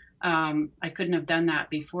I couldn't have done that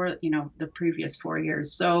before, the previous 4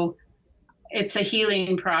 years. So it's a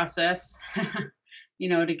healing process,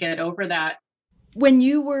 to get over that. When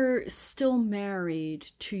you were still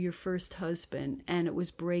married to your first husband and it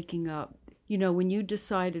was breaking up, when you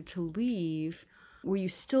decided to leave, Were you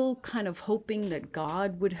still kind of hoping that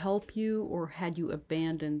God would help you, or had you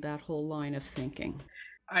abandoned that whole line of thinking?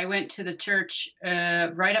 I went to the church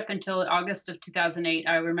right up until August of 2008.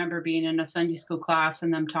 I remember being in a Sunday school class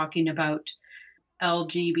and them talking about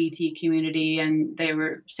LGBT community, and they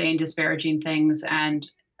were saying disparaging things. And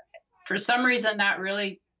for some reason, that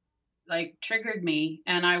really like triggered me,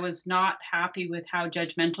 and I was not happy with how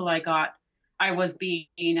judgmental I was being.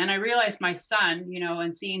 And I realized my son,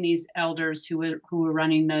 and seeing these elders who were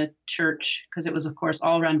running the church, because it was of course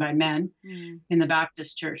all run by men in the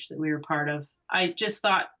Baptist church that we were part of. I just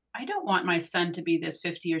thought, I don't want my son to be this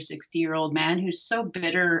 50 or 60-year-old man who's so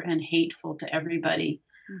bitter and hateful to everybody.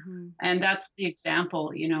 Mm-hmm. And that's the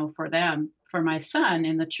example, for them, for my son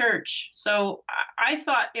in the church. So I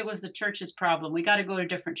thought it was the church's problem. We got to go to a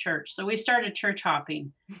different church. So we started church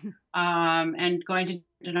hopping and going to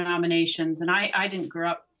denominations. And I didn't grow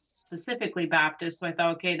up specifically Baptist. So I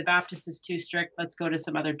thought, okay, the Baptist is too strict. Let's go to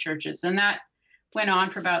some other churches. And that went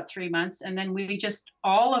on for about 3 months. And then we just,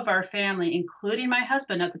 all of our family, including my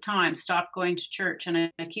husband at the time, stopped going to church.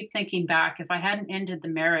 And I keep thinking back, if I hadn't ended the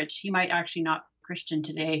marriage, he might actually not be Christian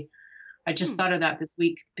today. I just thought of that this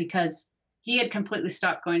week, because he had completely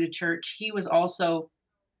stopped going to church. He was also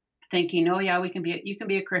thinking, oh yeah, you can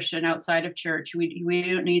be a Christian outside of church.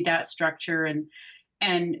 We don't need that structure.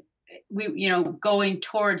 And we, going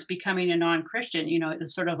towards becoming a non-Christian, it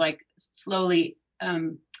was sort of like slowly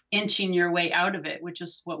inching your way out of it, which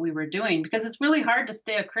is what we were doing, because it's really hard to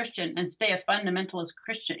stay a Christian and stay a fundamentalist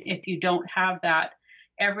Christian if you don't have that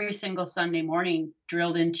every single Sunday morning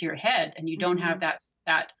drilled into your head, and you don't have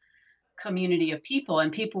that community of people.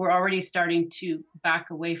 And people were already starting to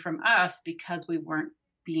back away from us because we weren't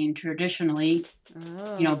being traditionally,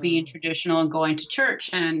 being traditional and going to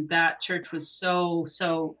church. And that church was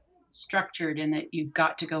so structured in that you've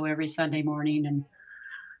got to go every Sunday morning. And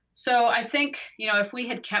so I think, if we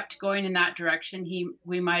had kept going in that direction,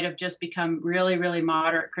 we might have just become really, really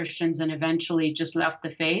moderate Christians and eventually just left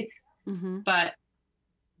the faith. Mm-hmm. But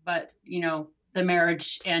the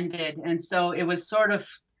marriage ended. And so it was sort of,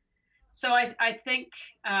 so I think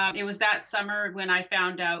it was that summer when I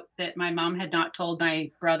found out that my mom had not told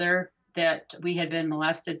my brother that we had been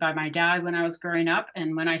molested by my dad when I was growing up.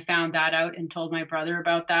 And when I found that out and told my brother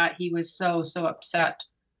about that, he was so upset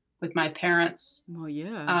with my parents. Well,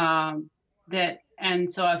 yeah.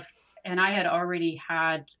 And I had already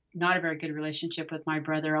had not a very good relationship with my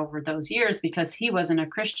brother over those years, because he wasn't a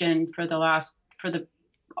Christian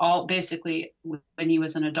basically when he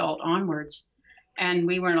was an adult onwards. And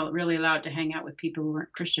we weren't really allowed to hang out with people who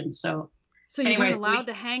weren't Christians. So you weren't allowed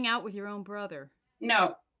to hang out with your own brother?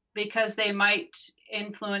 No, because they might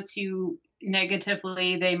influence you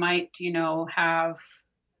negatively. They might, have,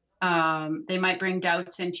 they might bring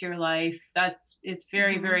doubts into your life. It's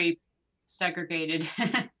very, very segregated.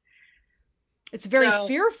 It's very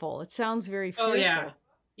fearful. It sounds very fearful. Oh, yeah.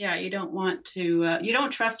 Yeah, you don't want to, you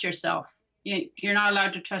don't trust yourself. You're not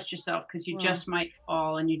allowed to trust yourself, because you just might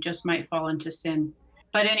fall, and you just might fall into sin.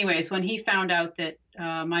 But anyways, when he found out that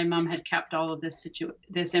my mom had kept all of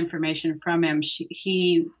this information from him,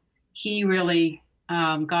 he really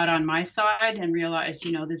got on my side and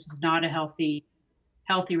realized, this is not a healthy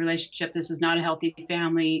relationship. This is not a healthy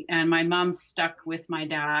family. And my mom stuck with my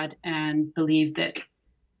dad and believed that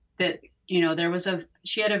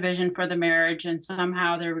she had a vision for the marriage, and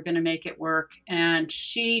somehow they were going to make it work. And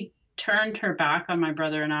she turned her back on my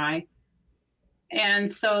brother and I.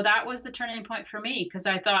 And so that was the turning point for me, because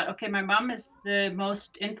I thought, okay, my mom is the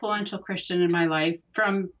most influential Christian in my life.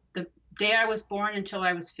 From the day I was born until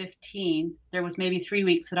I was 15, there was maybe 3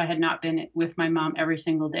 weeks that I had not been with my mom every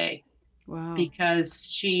single day. Wow. Because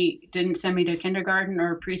she didn't send me to kindergarten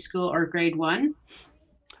or preschool or grade 1.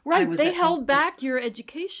 Right. They held back your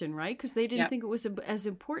education, right? Because they didn't think it was as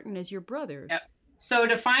important as your brother's. Yep. So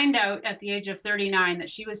to find out at the age of 39 that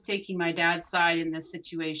she was taking my dad's side in this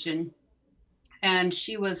situation, and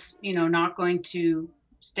she was, not going to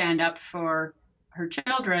stand up for her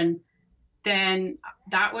children, then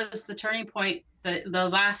that was the turning point, the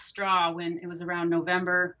last straw, when it was around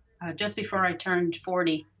November, just before I turned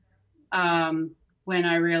 40, when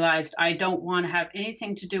I realized I don't want to have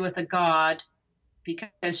anything to do with a God,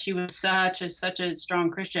 because she was such a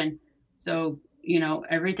strong Christian. So,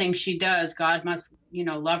 everything she does, God must,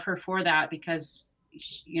 love her for that, because,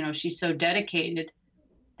 she's so dedicated,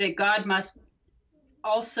 that God must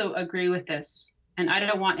also agree with this. And I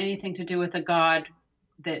don't want anything to do with a God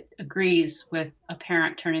that agrees with a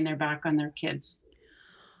parent turning their back on their kids.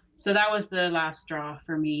 So that was the last straw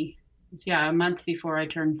for me. It was, a month before I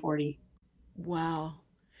turned 40. Wow.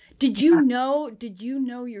 Did you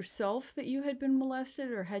know yourself that you had been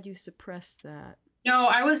molested, or had you suppressed that? No,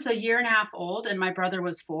 I was a year and a half old, and my brother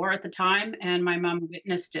was 4 at the time, and my mom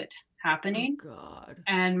witnessed it Oh, happening. God.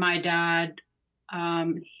 And my dad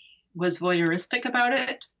um, was voyeuristic about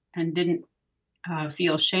it and didn't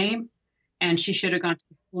feel shame. And she should have gone to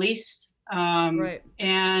the police. Right.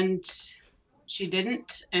 And she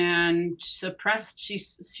didn't, and suppressed. She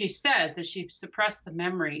says that she suppressed the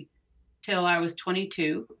memory till I was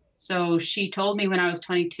 22. So she told me when I was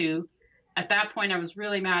 22. At that point, I was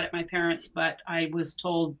really mad at my parents, but I was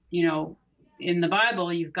told, in the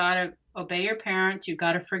Bible, you've got to obey your parents, you've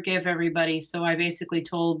got to forgive everybody. So I basically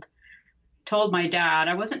told my dad.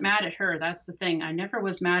 I wasn't mad at her. That's the thing. I never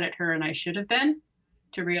was mad at her, and I should have been,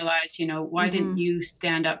 to realize, why didn't Mm-hmm. you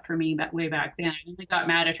stand up for me way back then? I only got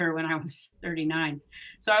mad at her when I was 39.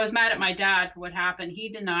 So I was mad at my dad for what happened. He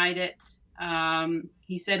denied it.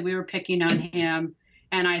 He said we were picking on him.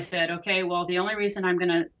 And I said, okay, well, the only reason I'm going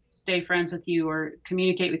to stay friends with you or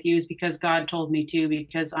communicate with you is because God told me to,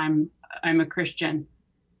 because I'm a Christian.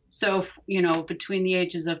 So, between the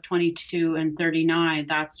ages of 22 and 39,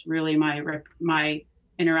 that's really my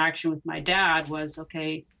interaction with my dad was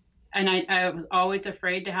okay. And I was always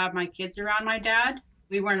afraid to have my kids around my dad.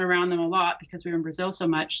 We weren't around them a lot because we were in Brazil so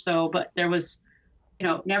much. So, but there was,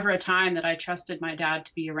 never a time that I trusted my dad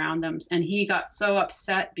to be around them. And he got so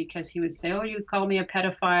upset because he would say, "Oh, you call me a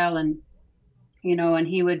pedophile," and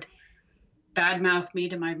he would badmouth me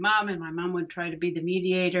to my mom, and my mom would try to be the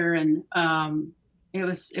mediator, and it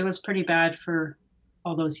was pretty bad for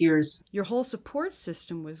all those years. Your whole support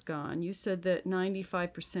system was gone. You said that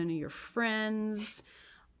 95% of your friends,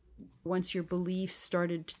 once your beliefs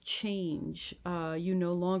started to change, you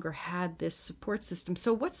no longer had this support system.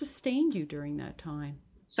 So what sustained you during that time?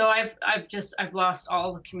 So I've lost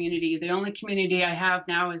all the community. The only community I have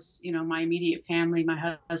now is my immediate family,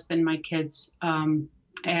 my husband, my kids,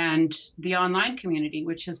 and the online community,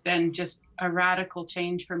 which has been just a radical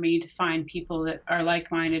change for me to find people that are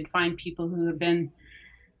like-minded, find people who have been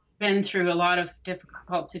through a lot of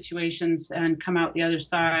difficult situations and come out the other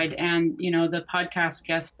side. And the podcast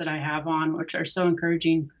guests that I have on, which are so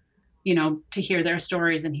encouraging, to hear their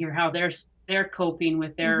stories and hear how they're coping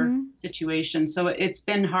with their Mm-hmm. situation. So it's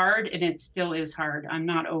been hard, and it still is hard. I'm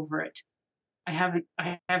not over it. I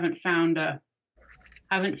haven't found a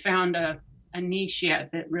niche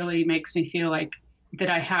yet that really makes me feel like that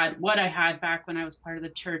I had what I had back when I was part of the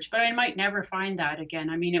church. But I might never find that again.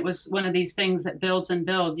 I mean, it was one of these things that builds and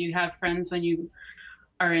builds. You have friends when you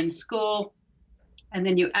are in school, and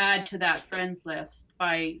then you add to that friends list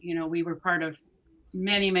by, we were part of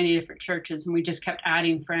many, many different churches, and we just kept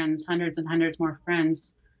adding friends, hundreds and hundreds more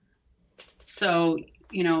friends. So,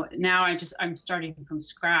 now I'm starting from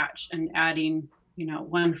scratch and adding,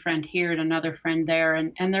 one friend here and another friend there.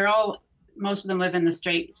 And most of them live in the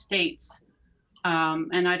states.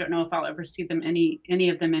 And I don't know if I'll ever see them, any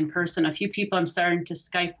of them in person. A few people I'm starting to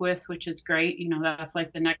Skype with, which is great. That's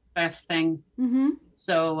like the next best thing. Mm-hmm.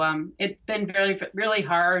 So it's been really, really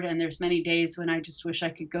hard. And there's many days when I just wish I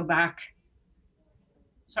could go back.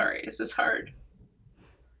 Sorry, this is hard.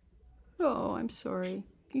 Oh, I'm sorry.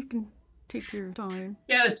 You can take your time.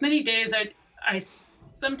 Yeah, there's many days I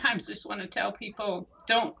sometimes just want to tell people,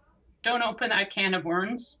 don't open that can of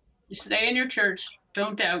worms. You stay in your church.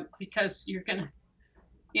 Don't doubt, because you're gonna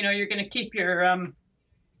keep your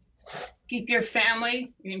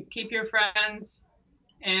family, you can keep your friends.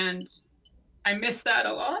 And I miss that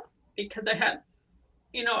a lot, because I had,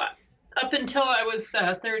 up until I was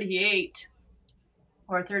 38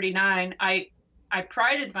 or 39, I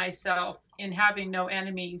prided myself in having no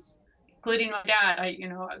enemies, including my dad. I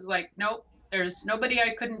was like, nope, there's nobody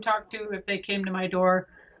I couldn't talk to if they came to my door.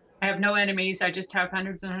 I have no enemies. I just have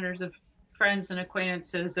hundreds and hundreds of friends and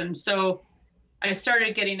acquaintances. And so I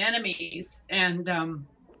started getting enemies, and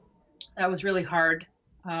that was really hard.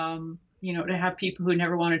 To have people who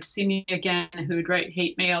never wanted to see me again, who would write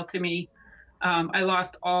hate mail to me. I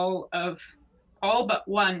lost all but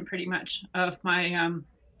one, pretty much, of my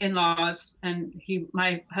in-laws, and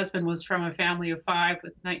my husband was from a family of 5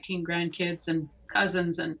 with 19 grandkids and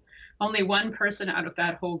cousins, and only one person out of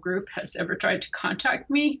that whole group has ever tried to contact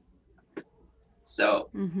me. So,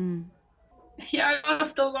 Mm-hmm. yeah, I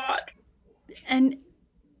lost a lot. And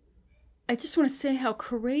I just want to say how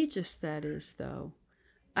courageous that is, though.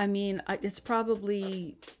 I mean, it's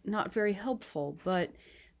probably not very helpful, but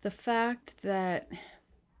the fact that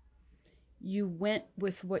you went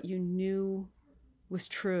with what you knew was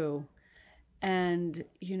true. And,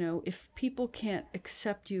 if people can't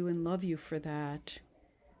accept you and love you for that,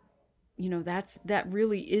 that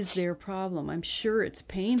really is their problem. I'm sure it's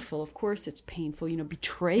painful. Of course it's painful.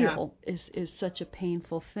 Betrayal is such a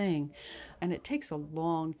painful thing. And it takes a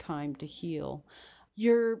long time to heal.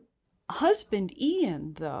 Your husband,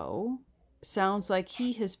 Ian, though, sounds like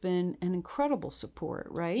he has been an incredible support,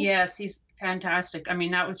 right? Yes, he's fantastic. I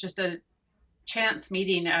mean, that was just a chance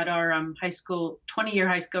meeting at our high school 20-year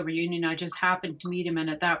high school reunion. I just happened to meet him, and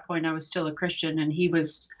at that point I was still a Christian, and he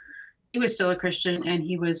was still a Christian, and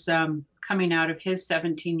he was coming out of his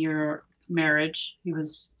 17-year marriage. He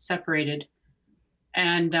was separated,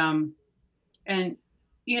 and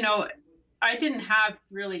you know, I didn't have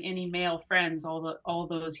really any male friends all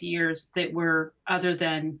those years that were other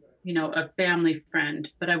than, you know, a family friend.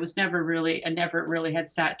 But I never really had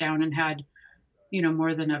sat down and had, you know,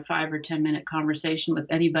 more than a 5 or 10 minute conversation with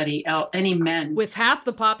anybody else, any men. With half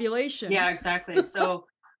the population. Yeah, exactly. So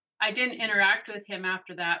I didn't interact with him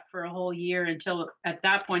after that for a whole year, until at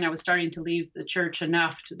that point I was starting to leave the church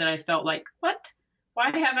enough that I felt like, what? Why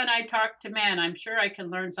haven't I talked to men? I'm sure I can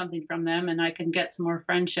learn something from them and I can get some more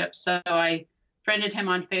friendships. So I friended him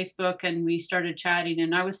on Facebook and we started chatting,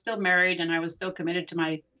 and I was still married and I was still committed to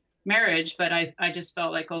my marriage, but I just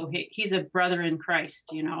felt like, oh, he's a brother in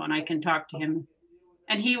Christ, you know, and I can talk to him.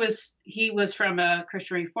 And he was from a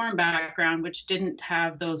Christian Reform background, which didn't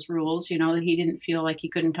have those rules, you know, that he didn't feel like he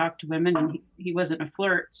couldn't talk to women, and he wasn't a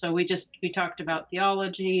flirt. So we talked about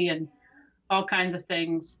theology and all kinds of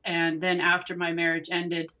things. And then after my marriage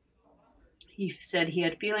ended, he said he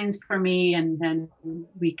had feelings for me, and then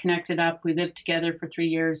we connected up. We lived together for 3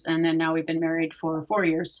 years, and then now we've been married for 4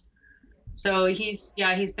 years. So he's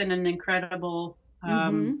been an incredible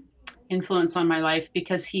influence on my life,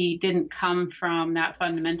 because he didn't come from that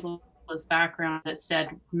fundamentalist background that said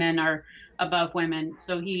men are above women.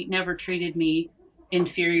 So he never treated me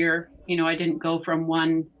inferior. You know, I didn't go from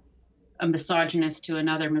a misogynist to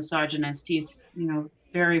another misogynist. He's, you know,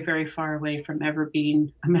 very, very far away from ever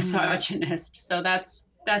being a misogynist. So that's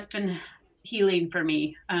been healing for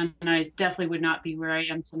me. And I definitely would not be where I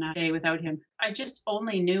am today without him. I just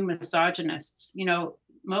only knew misogynists. You know,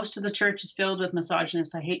 most of the church is filled with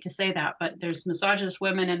misogynists. I hate to say that, but there's misogynist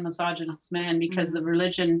women and misogynist men, because the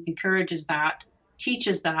religion encourages that,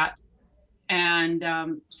 teaches that. And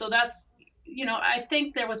so that's, you know, I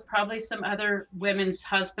think there was probably some other women's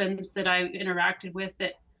husbands that I interacted with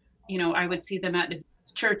that, you know, I would see them at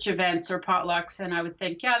church events or potlucks, and I would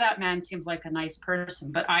think, yeah, that man seems like a nice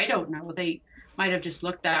person. But I don't know. They might have just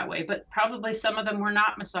looked that way. But probably some of them were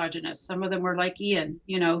not misogynists. Some of them were like Ian,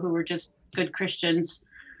 you know, who were just good Christians,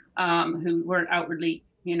 who weren't outwardly,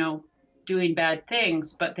 you know, doing bad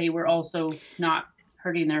things, but they were also not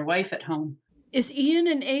hurting their wife at home. Is Ian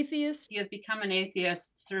an atheist? He has become an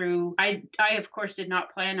atheist through, I of course did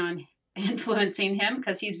not plan on influencing him,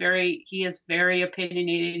 because he is very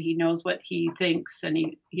opinionated. He knows what he thinks, and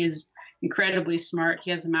he is incredibly smart.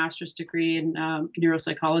 He has a master's degree in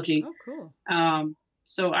neuropsychology. Oh, cool.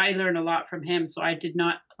 So I learned a lot from him. So I did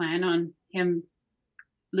not plan on him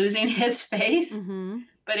losing his faith,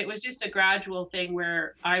 but it was just a gradual thing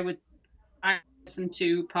where I listened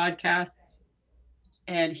to podcasts,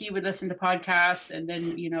 and he would listen to podcasts, and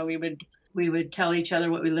then, you know, we would tell each other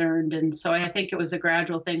what we learned. And so I think it was a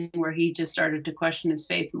gradual thing where he just started to question his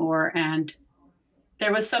faith more. And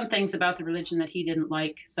there was some things about the religion that he didn't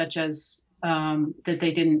like, such as that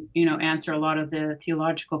they didn't, you know, answer a lot of the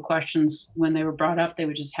theological questions when they were brought up. They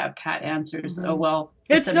would just have pat answers. Oh, well,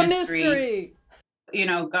 it's a mystery. You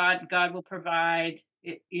know, God will provide.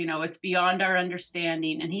 You know, it's beyond our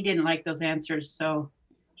understanding. And he didn't like those answers. So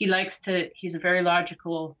he's a very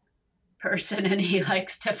logical person, and he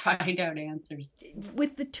likes to find out answers.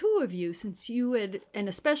 With the two of you, since you had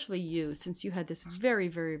this very,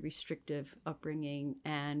 very restrictive upbringing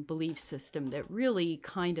and belief system that really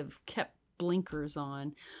kind of kept blinkers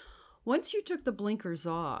on, once you took the blinkers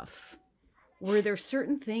off, were there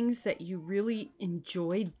certain things that you really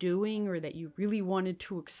enjoyed doing or that you really wanted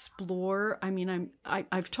to explore? I mean,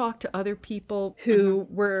 I've talked to other people who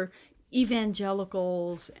were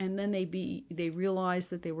evangelicals, and then they realized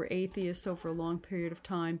that they were atheists over a long period of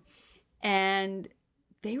time, and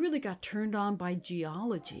they really got turned on by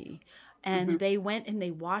geology, and they went and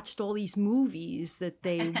they watched all these movies that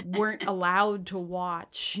they weren't allowed to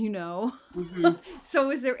watch, you know.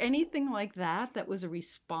 So is there anything like that was a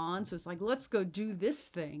response? It was like, let's go do this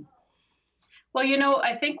thing. Well, you know,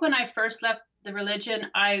 I think when I first left the religion,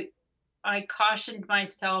 I cautioned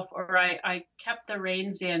myself, or I kept the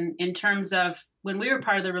reins in terms of when we were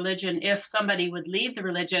part of the religion, if somebody would leave the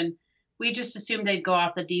religion, we just assumed they'd go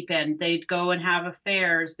off the deep end. They'd go and have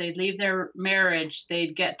affairs. They'd leave their marriage.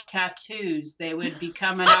 They'd get tattoos. They would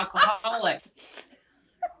become an alcoholic.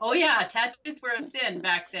 Oh, yeah, tattoos were a sin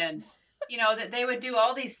back then. that they would do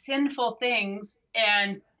all these sinful things,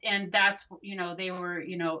 and that's, they were,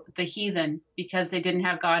 the heathen because they didn't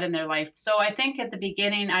have God in their life. So I think at the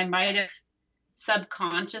beginning I might have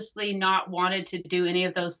subconsciously not wanted to do any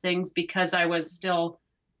of those things because I was still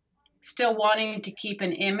wanting to keep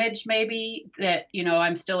an image, maybe that,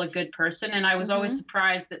 I'm still a good person. And I was always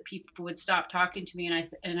surprised that people would stop talking to me,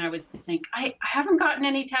 and I would think, I haven't gotten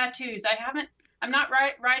any tattoos. I'm not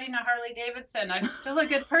riding a Harley Davidson. I'm still a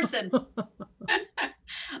good person.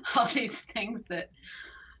 All these things that,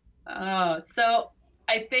 so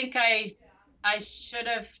I think I should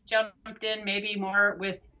have jumped in maybe more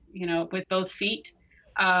with both feet.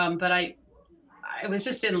 But I was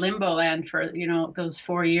just in limbo land for, those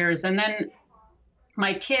 4 years. And then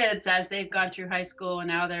my kids, as they've gone through high school, and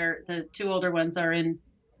now the two older ones are in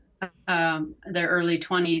their early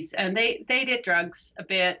 20s, and they did drugs a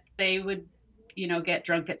bit. They would, get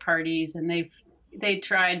drunk at parties, and they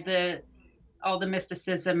tried all the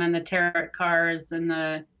mysticism and the tarot cards and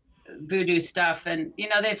the voodoo stuff. And,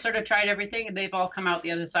 they've sort of tried everything, and they've all come out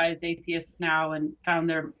the other side as atheists now and found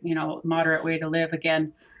their, moderate way to live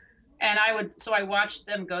again. And I watched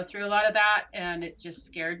them go through a lot of that, and it just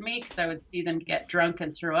scared me because I would see them get drunk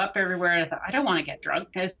and throw up everywhere. And I thought, I don't want to get drunk,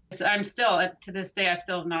 because I'm still, to this day, I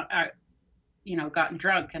still have not, gotten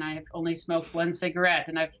drunk, and I have only smoked one cigarette.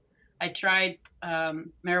 And I tried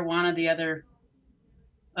marijuana the other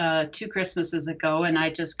 2 Christmases ago, and I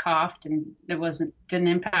just coughed, and it didn't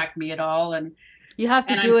impact me at all. And you have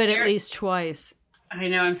to do it at least twice. I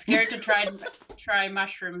know. I'm scared to try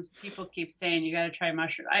mushrooms. People keep saying you got to try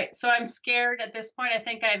mushrooms. So I'm scared at this point. I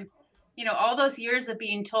think I'm, all those years of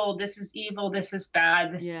being told this is evil, this is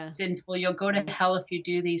bad, this is sinful, you'll go to hell if you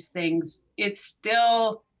do these things. It's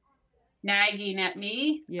still nagging at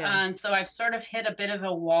me. Yeah. And so I've sort of hit a bit of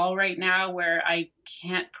a wall right now where I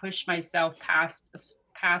can't push myself past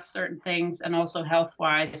certain things. And also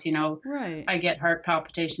health-wise, right. I get heart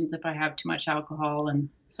palpitations if I have too much alcohol. And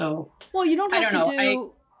so, well, you don't have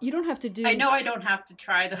to do. I know I don't have to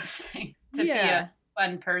try those things to be a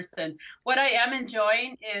fun person. What I am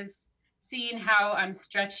enjoying is seeing how I'm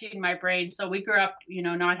stretching my brain. So we grew up,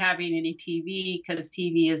 not having any TV because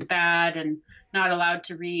TV is bad, and not allowed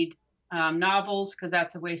to read novels because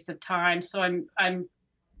that's a waste of time. So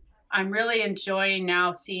I'm really enjoying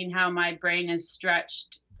now seeing how my brain is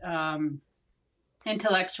stretched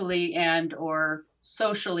intellectually and or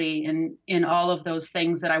socially in all of those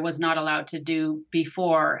things that I was not allowed to do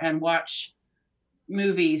before, and watch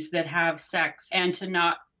movies that have sex and to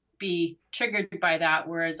not be triggered by that,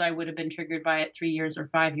 whereas I would have been triggered by it 3 years or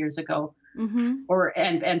 5 years ago.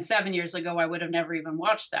 And 7 years ago, I would have never even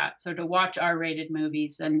watched that. So to watch R-rated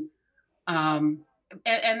movies and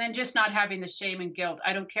then just not having the shame and guilt.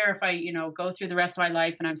 I don't care if I, go through the rest of my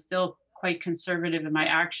life and I'm still quite conservative in my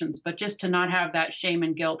actions, but just to not have that shame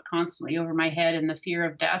and guilt constantly over my head, and the fear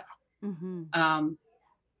of death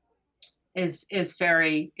is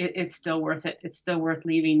very, it's still worth it. It's still worth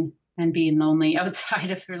leaving and being lonely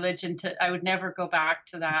outside of religion. I would never go back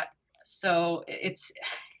to that. So it's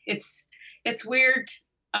weird.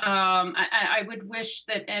 I would wish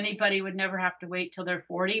that anybody would never have to wait till they're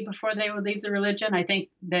 40 before they would leave the religion. I think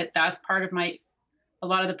that that's part of a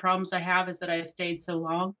lot of the problems I have, is that I stayed so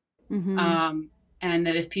long. And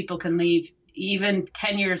that if people can leave even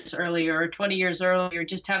 10 years earlier or 20 years earlier,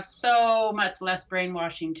 just have so much less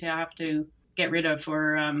brainwashing to have to get rid of,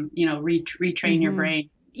 or, retrain your brain.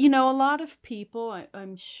 A lot of people,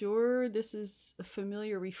 I'm sure this is a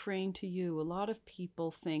familiar refrain to you. A lot of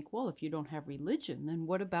people think, well, if you don't have religion, then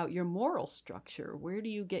what about your moral structure? Where do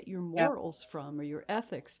you get your morals from, or your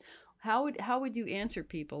ethics? How would you answer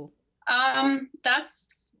people?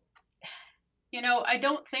 That's, I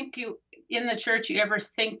don't think in the church you ever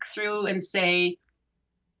think through and say,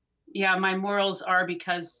 yeah, my morals are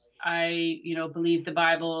because I, believe the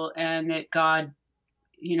Bible, and that God,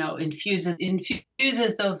 infuses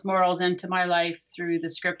those morals into my life through the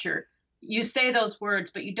scripture. You say those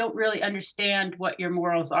words, but you don't really understand what your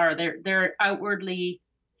morals are. They're outwardly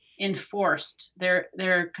enforced.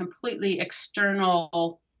 They're completely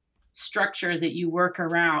external structure that you work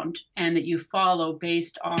around and that you follow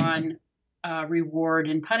based on reward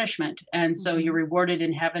and punishment. And so you're rewarded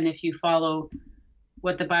in heaven if you follow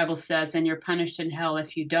what the Bible says, and you're punished in hell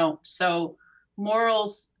if you don't. So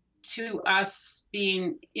morals to us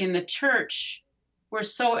being in the church were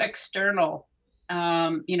so external.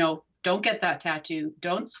 Don't get that tattoo,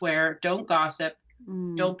 don't swear, don't gossip,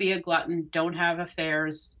 don't be a glutton, don't have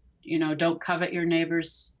affairs, don't covet your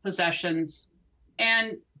neighbor's possessions.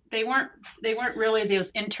 And they weren't really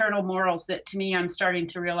those internal morals that, to me, I'm starting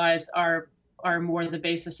to realize are more the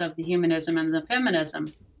basis of the humanism and the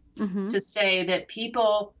feminism. to say that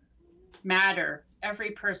people matter.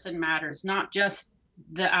 Every person matters, not just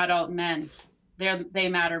the adult men. They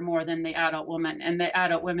matter more than the adult woman, and the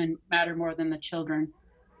adult women matter more than the children.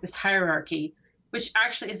 This hierarchy, which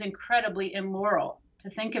actually is incredibly immoral to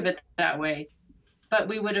think of it that way. But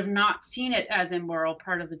we would have not seen it as immoral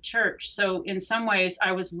part of the church. So in some ways,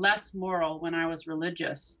 I was less moral when I was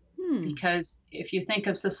religious, because if you think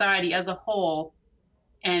of society as a whole,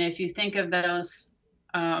 and if you think of those,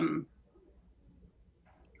 a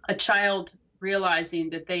child realizing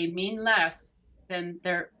that they mean less than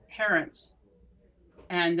their parents,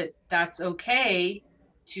 and that that's okay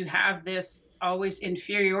to have this always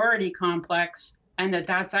inferiority complex, and that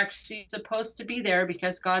that's actually supposed to be there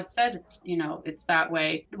because God said it's, it's that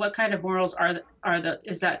way. What kind of morals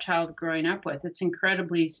is that child growing up with? It's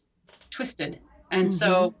incredibly twisted. And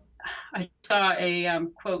so I saw a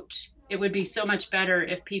quote, it would be so much better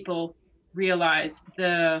if people realize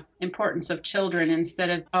the importance of children instead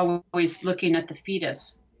of always looking at the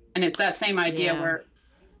fetus. And it's that same idea where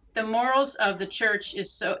the morals of the church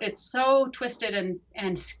it's so twisted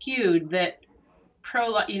and skewed that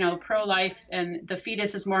pro-life and the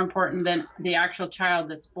fetus is more important than the actual child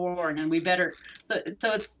that's born, and we better so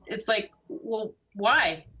it's like, well,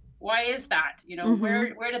 why is that?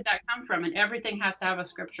 Where did that come from? And everything has to have a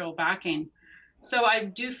scriptural backing. So I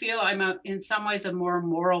do feel I'm in some ways a more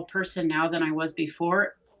moral person now than I was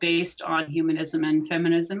before, based on humanism and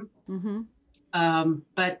feminism.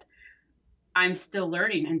 But I'm still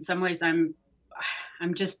learning. In some ways, I'm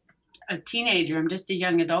just a teenager. I'm just a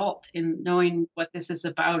young adult in knowing what this is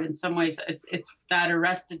about. In some ways, it's that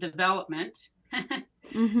arrested development.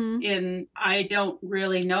 In I don't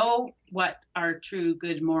really know what are true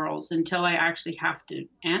good morals until I actually have to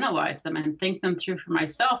analyze them and think them through for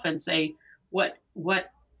myself and say, what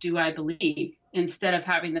do I believe, instead of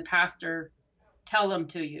having the pastor tell them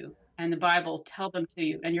to you, and the Bible tell them to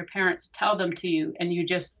you, and your parents tell them to you, and you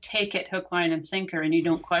just take it hook, line, and sinker, and you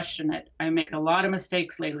don't question it. I make a lot of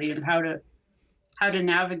mistakes lately in how to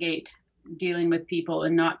navigate dealing with people,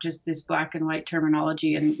 and not just this black and white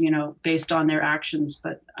terminology and, based on their actions,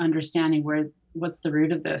 but understanding what's the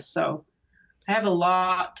root of this. So I have a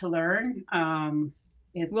lot to learn.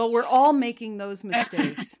 Well, we're all making those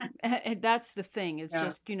mistakes. And that's the thing. It's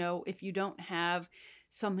just, if you don't have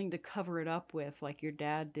something to cover it up with, like your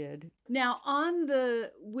dad did. Now, on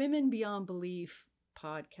the Women Beyond Belief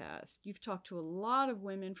podcast, you've talked to a lot of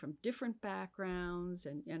women from different backgrounds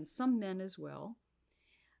and some men as well.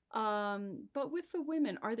 But with the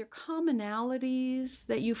women, are there commonalities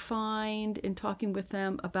that you find in talking with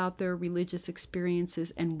them about their religious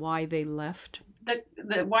experiences and why they left?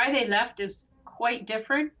 The why they left is quite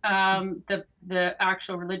different. The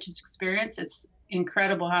actual religious experience, it's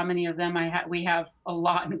incredible how many of them we have a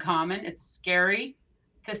lot in common. It's scary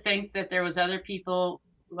to think that there was other people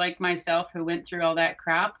like myself who went through all that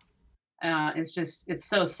crap. It's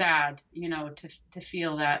so sad, to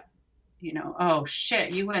feel that, oh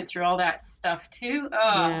shit, you went through all that stuff too.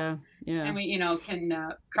 Oh, yeah. And we,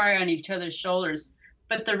 can cry on each other's shoulders.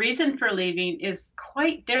 But the reason for leaving is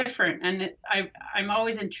quite different. And I'm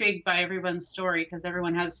always intrigued by everyone's story, because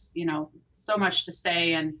everyone has, so much to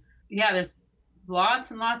say. And there's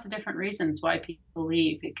lots and lots of different reasons why people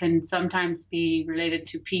leave. It can sometimes be related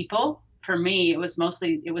to people. For me,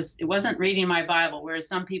 it wasn't reading my Bible, whereas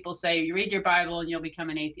some people say you read your Bible and you'll become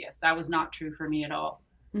an atheist. That was not true for me at all.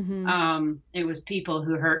 It was people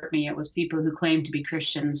who hurt me. It was people who claimed to be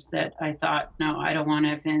Christians that I thought, no, I don't want to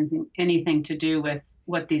have anything to do with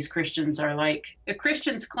what these Christians are like. If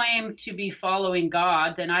Christians claim to be following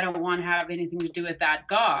God, then I don't want to have anything to do with that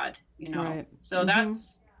God, Right. So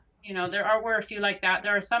that's, there were a few like that.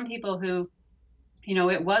 There are some people who,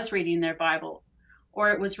 it was reading their Bible,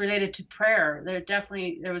 or it was related to prayer.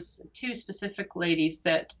 There was two specific ladies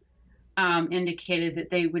that indicated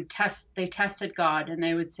that they tested God, and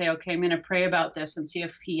they would say, okay, I'm going to pray about this and see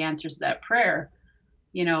if he answers that prayer,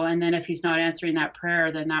 and then if he's not answering that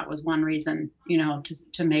prayer, then that was one reason,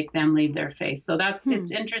 to make them leave their faith. So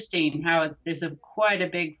it's interesting how there's quite a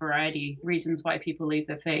big variety of reasons why people leave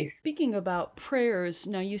the faith. Speaking about prayers,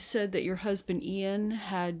 now you said that your husband Ian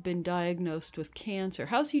had been diagnosed with cancer.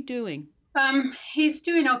 How's he doing? He's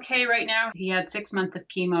doing okay right now. He had 6 months of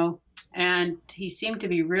chemo, and he seemed to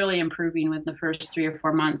be really improving within the first 3 or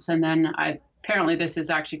 4 months. And then apparently this is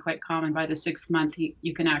actually quite common. By the 6th month,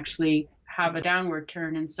 you can actually have a downward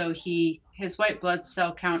turn. And so his white blood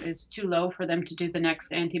cell count is too low for them to do the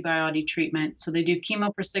next antibiotic treatment. So they do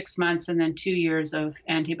chemo for 6 months and then 2 years of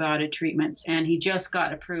antibiotic treatments. And he just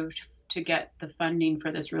got approved to get the funding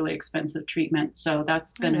for this really expensive treatment. So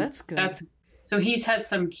that's good. So he's had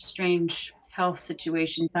some strange health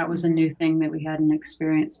situation. That was a new thing that we hadn't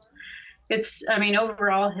experienced.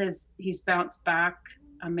 Overall, he's bounced back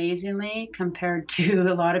amazingly compared to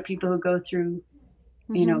a lot of people who go through,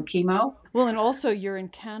 chemo. Well, and also you're in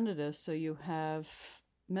Canada, so you have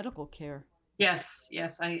medical care. Yes.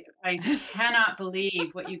 I cannot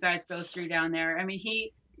believe what you guys go through down there. I mean,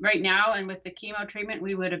 right now, and with the chemo treatment,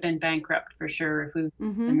 we would have been bankrupt for sure if we were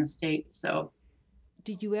in the States. So,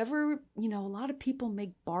 did you ever, a lot of people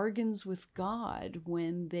make bargains with God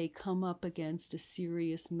when they come up against a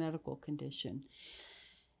serious medical condition.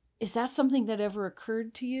 Is that something that ever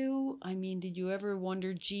occurred to you? I mean, did you ever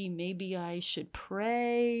wonder, gee, maybe I should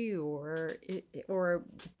pray, or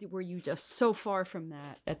were you just so far from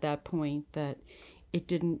that at that point that it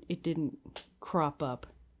didn't crop up?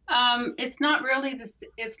 It's not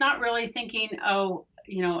really thinking,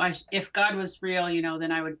 if God was real,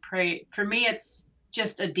 then I would pray. For me, it's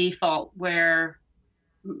just a default where,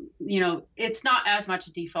 it's not as much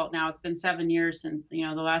a default now. It's been 7 years since, the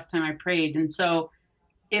last time I prayed. And so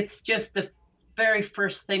it's just the very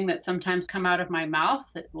first thing that sometimes come out of my mouth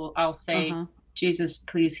that I'll say, Jesus,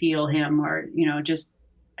 please heal him, or, just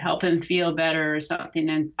help him feel better or something.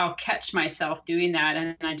 And I'll catch myself doing that.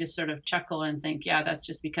 And I just sort of chuckle and think, yeah, that's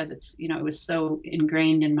just because it's, it was so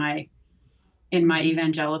ingrained in my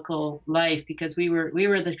evangelical life, because we were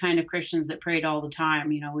the kind of Christians that prayed all the time.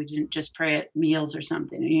 We didn't just pray at meals or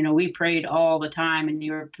something. We prayed all the time, and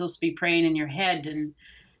you were supposed to be praying in your head and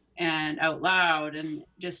out loud and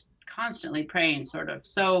just constantly praying, sort of.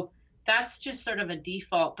 So that's just sort of a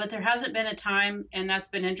default. But there hasn't been a time, and that's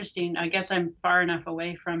been interesting. I guess I'm far enough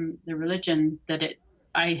away from the religion that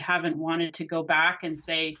I haven't wanted to go back and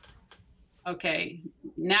say, okay,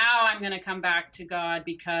 now I'm going to come back to God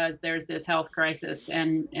because there's this health crisis,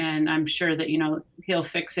 and I'm sure that, he'll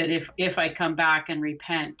fix it if I come back and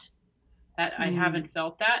repent. That I haven't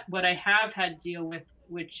felt that. What I have had to deal with,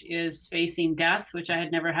 which is facing death, which I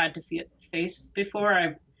had never had to face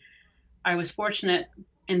before. I was fortunate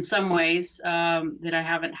in some ways that I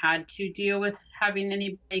haven't had to deal with having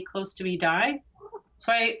anybody close to me die.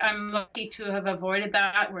 So I'm lucky to have avoided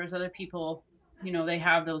that, whereas other people, they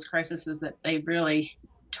have those crises that they really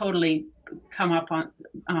totally come up on,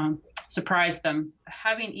 surprise them.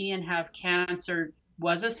 Having Ian have cancer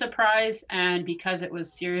was a surprise, and because it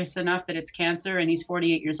was serious enough that it's cancer and he's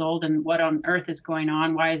 48 years old, and what on earth is going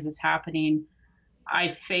on? Why is this happening? I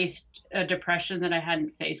faced a depression that I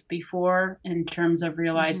hadn't faced before, in terms of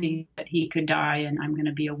realizing that he could die and I'm going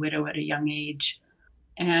to be a widow at a young age.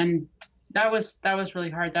 And that was really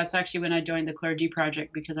hard. That's actually when I joined the Clergy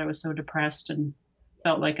Project, because I was so depressed and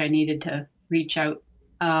felt like I needed to reach out.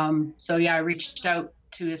 I reached out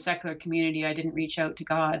to a secular community. I didn't reach out to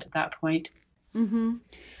God at that point.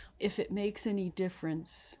 If it makes any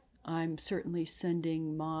difference, I'm certainly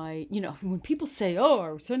sending my, when people say,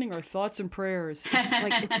 we're sending our thoughts and prayers, it's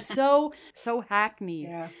like, it's so hackneyed.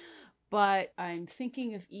 Yeah. But I'm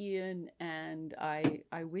thinking of Ian, and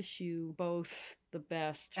I wish you both the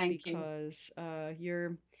best. Thank because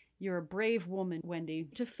you're a brave woman, Wendy,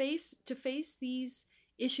 to face these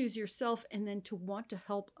issues yourself, and then to want to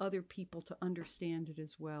help other people to understand it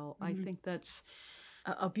as well. I think that's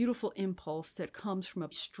a beautiful impulse that comes from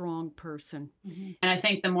a strong person. And I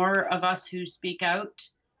think the more of us who speak out,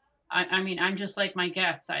 I'm just like my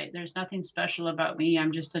guests. There's nothing special about me.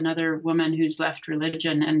 I'm just another woman who's left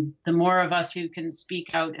religion. And the more of us who can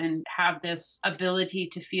speak out and have this ability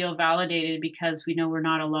to feel validated because we know we're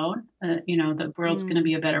not alone, the world's going to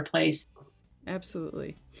be a better place.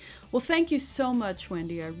 Absolutely. Well, thank you so much,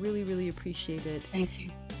 Wendy. I really, really appreciate it. Thank you.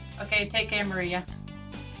 Okay, take care, Maria.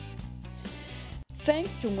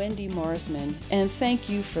 Thanks to Wendy Marsman, and thank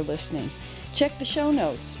you for listening. Check the show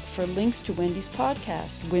notes for links to Wendy's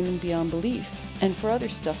podcast, Women Beyond Belief, and for other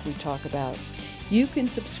stuff we talk about. You can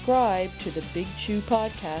subscribe to the Big Chew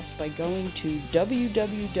podcast by going to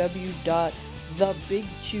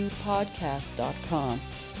www.thebigchewpodcast.com.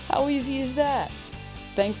 How easy is that?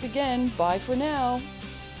 Thanks again. Bye for now.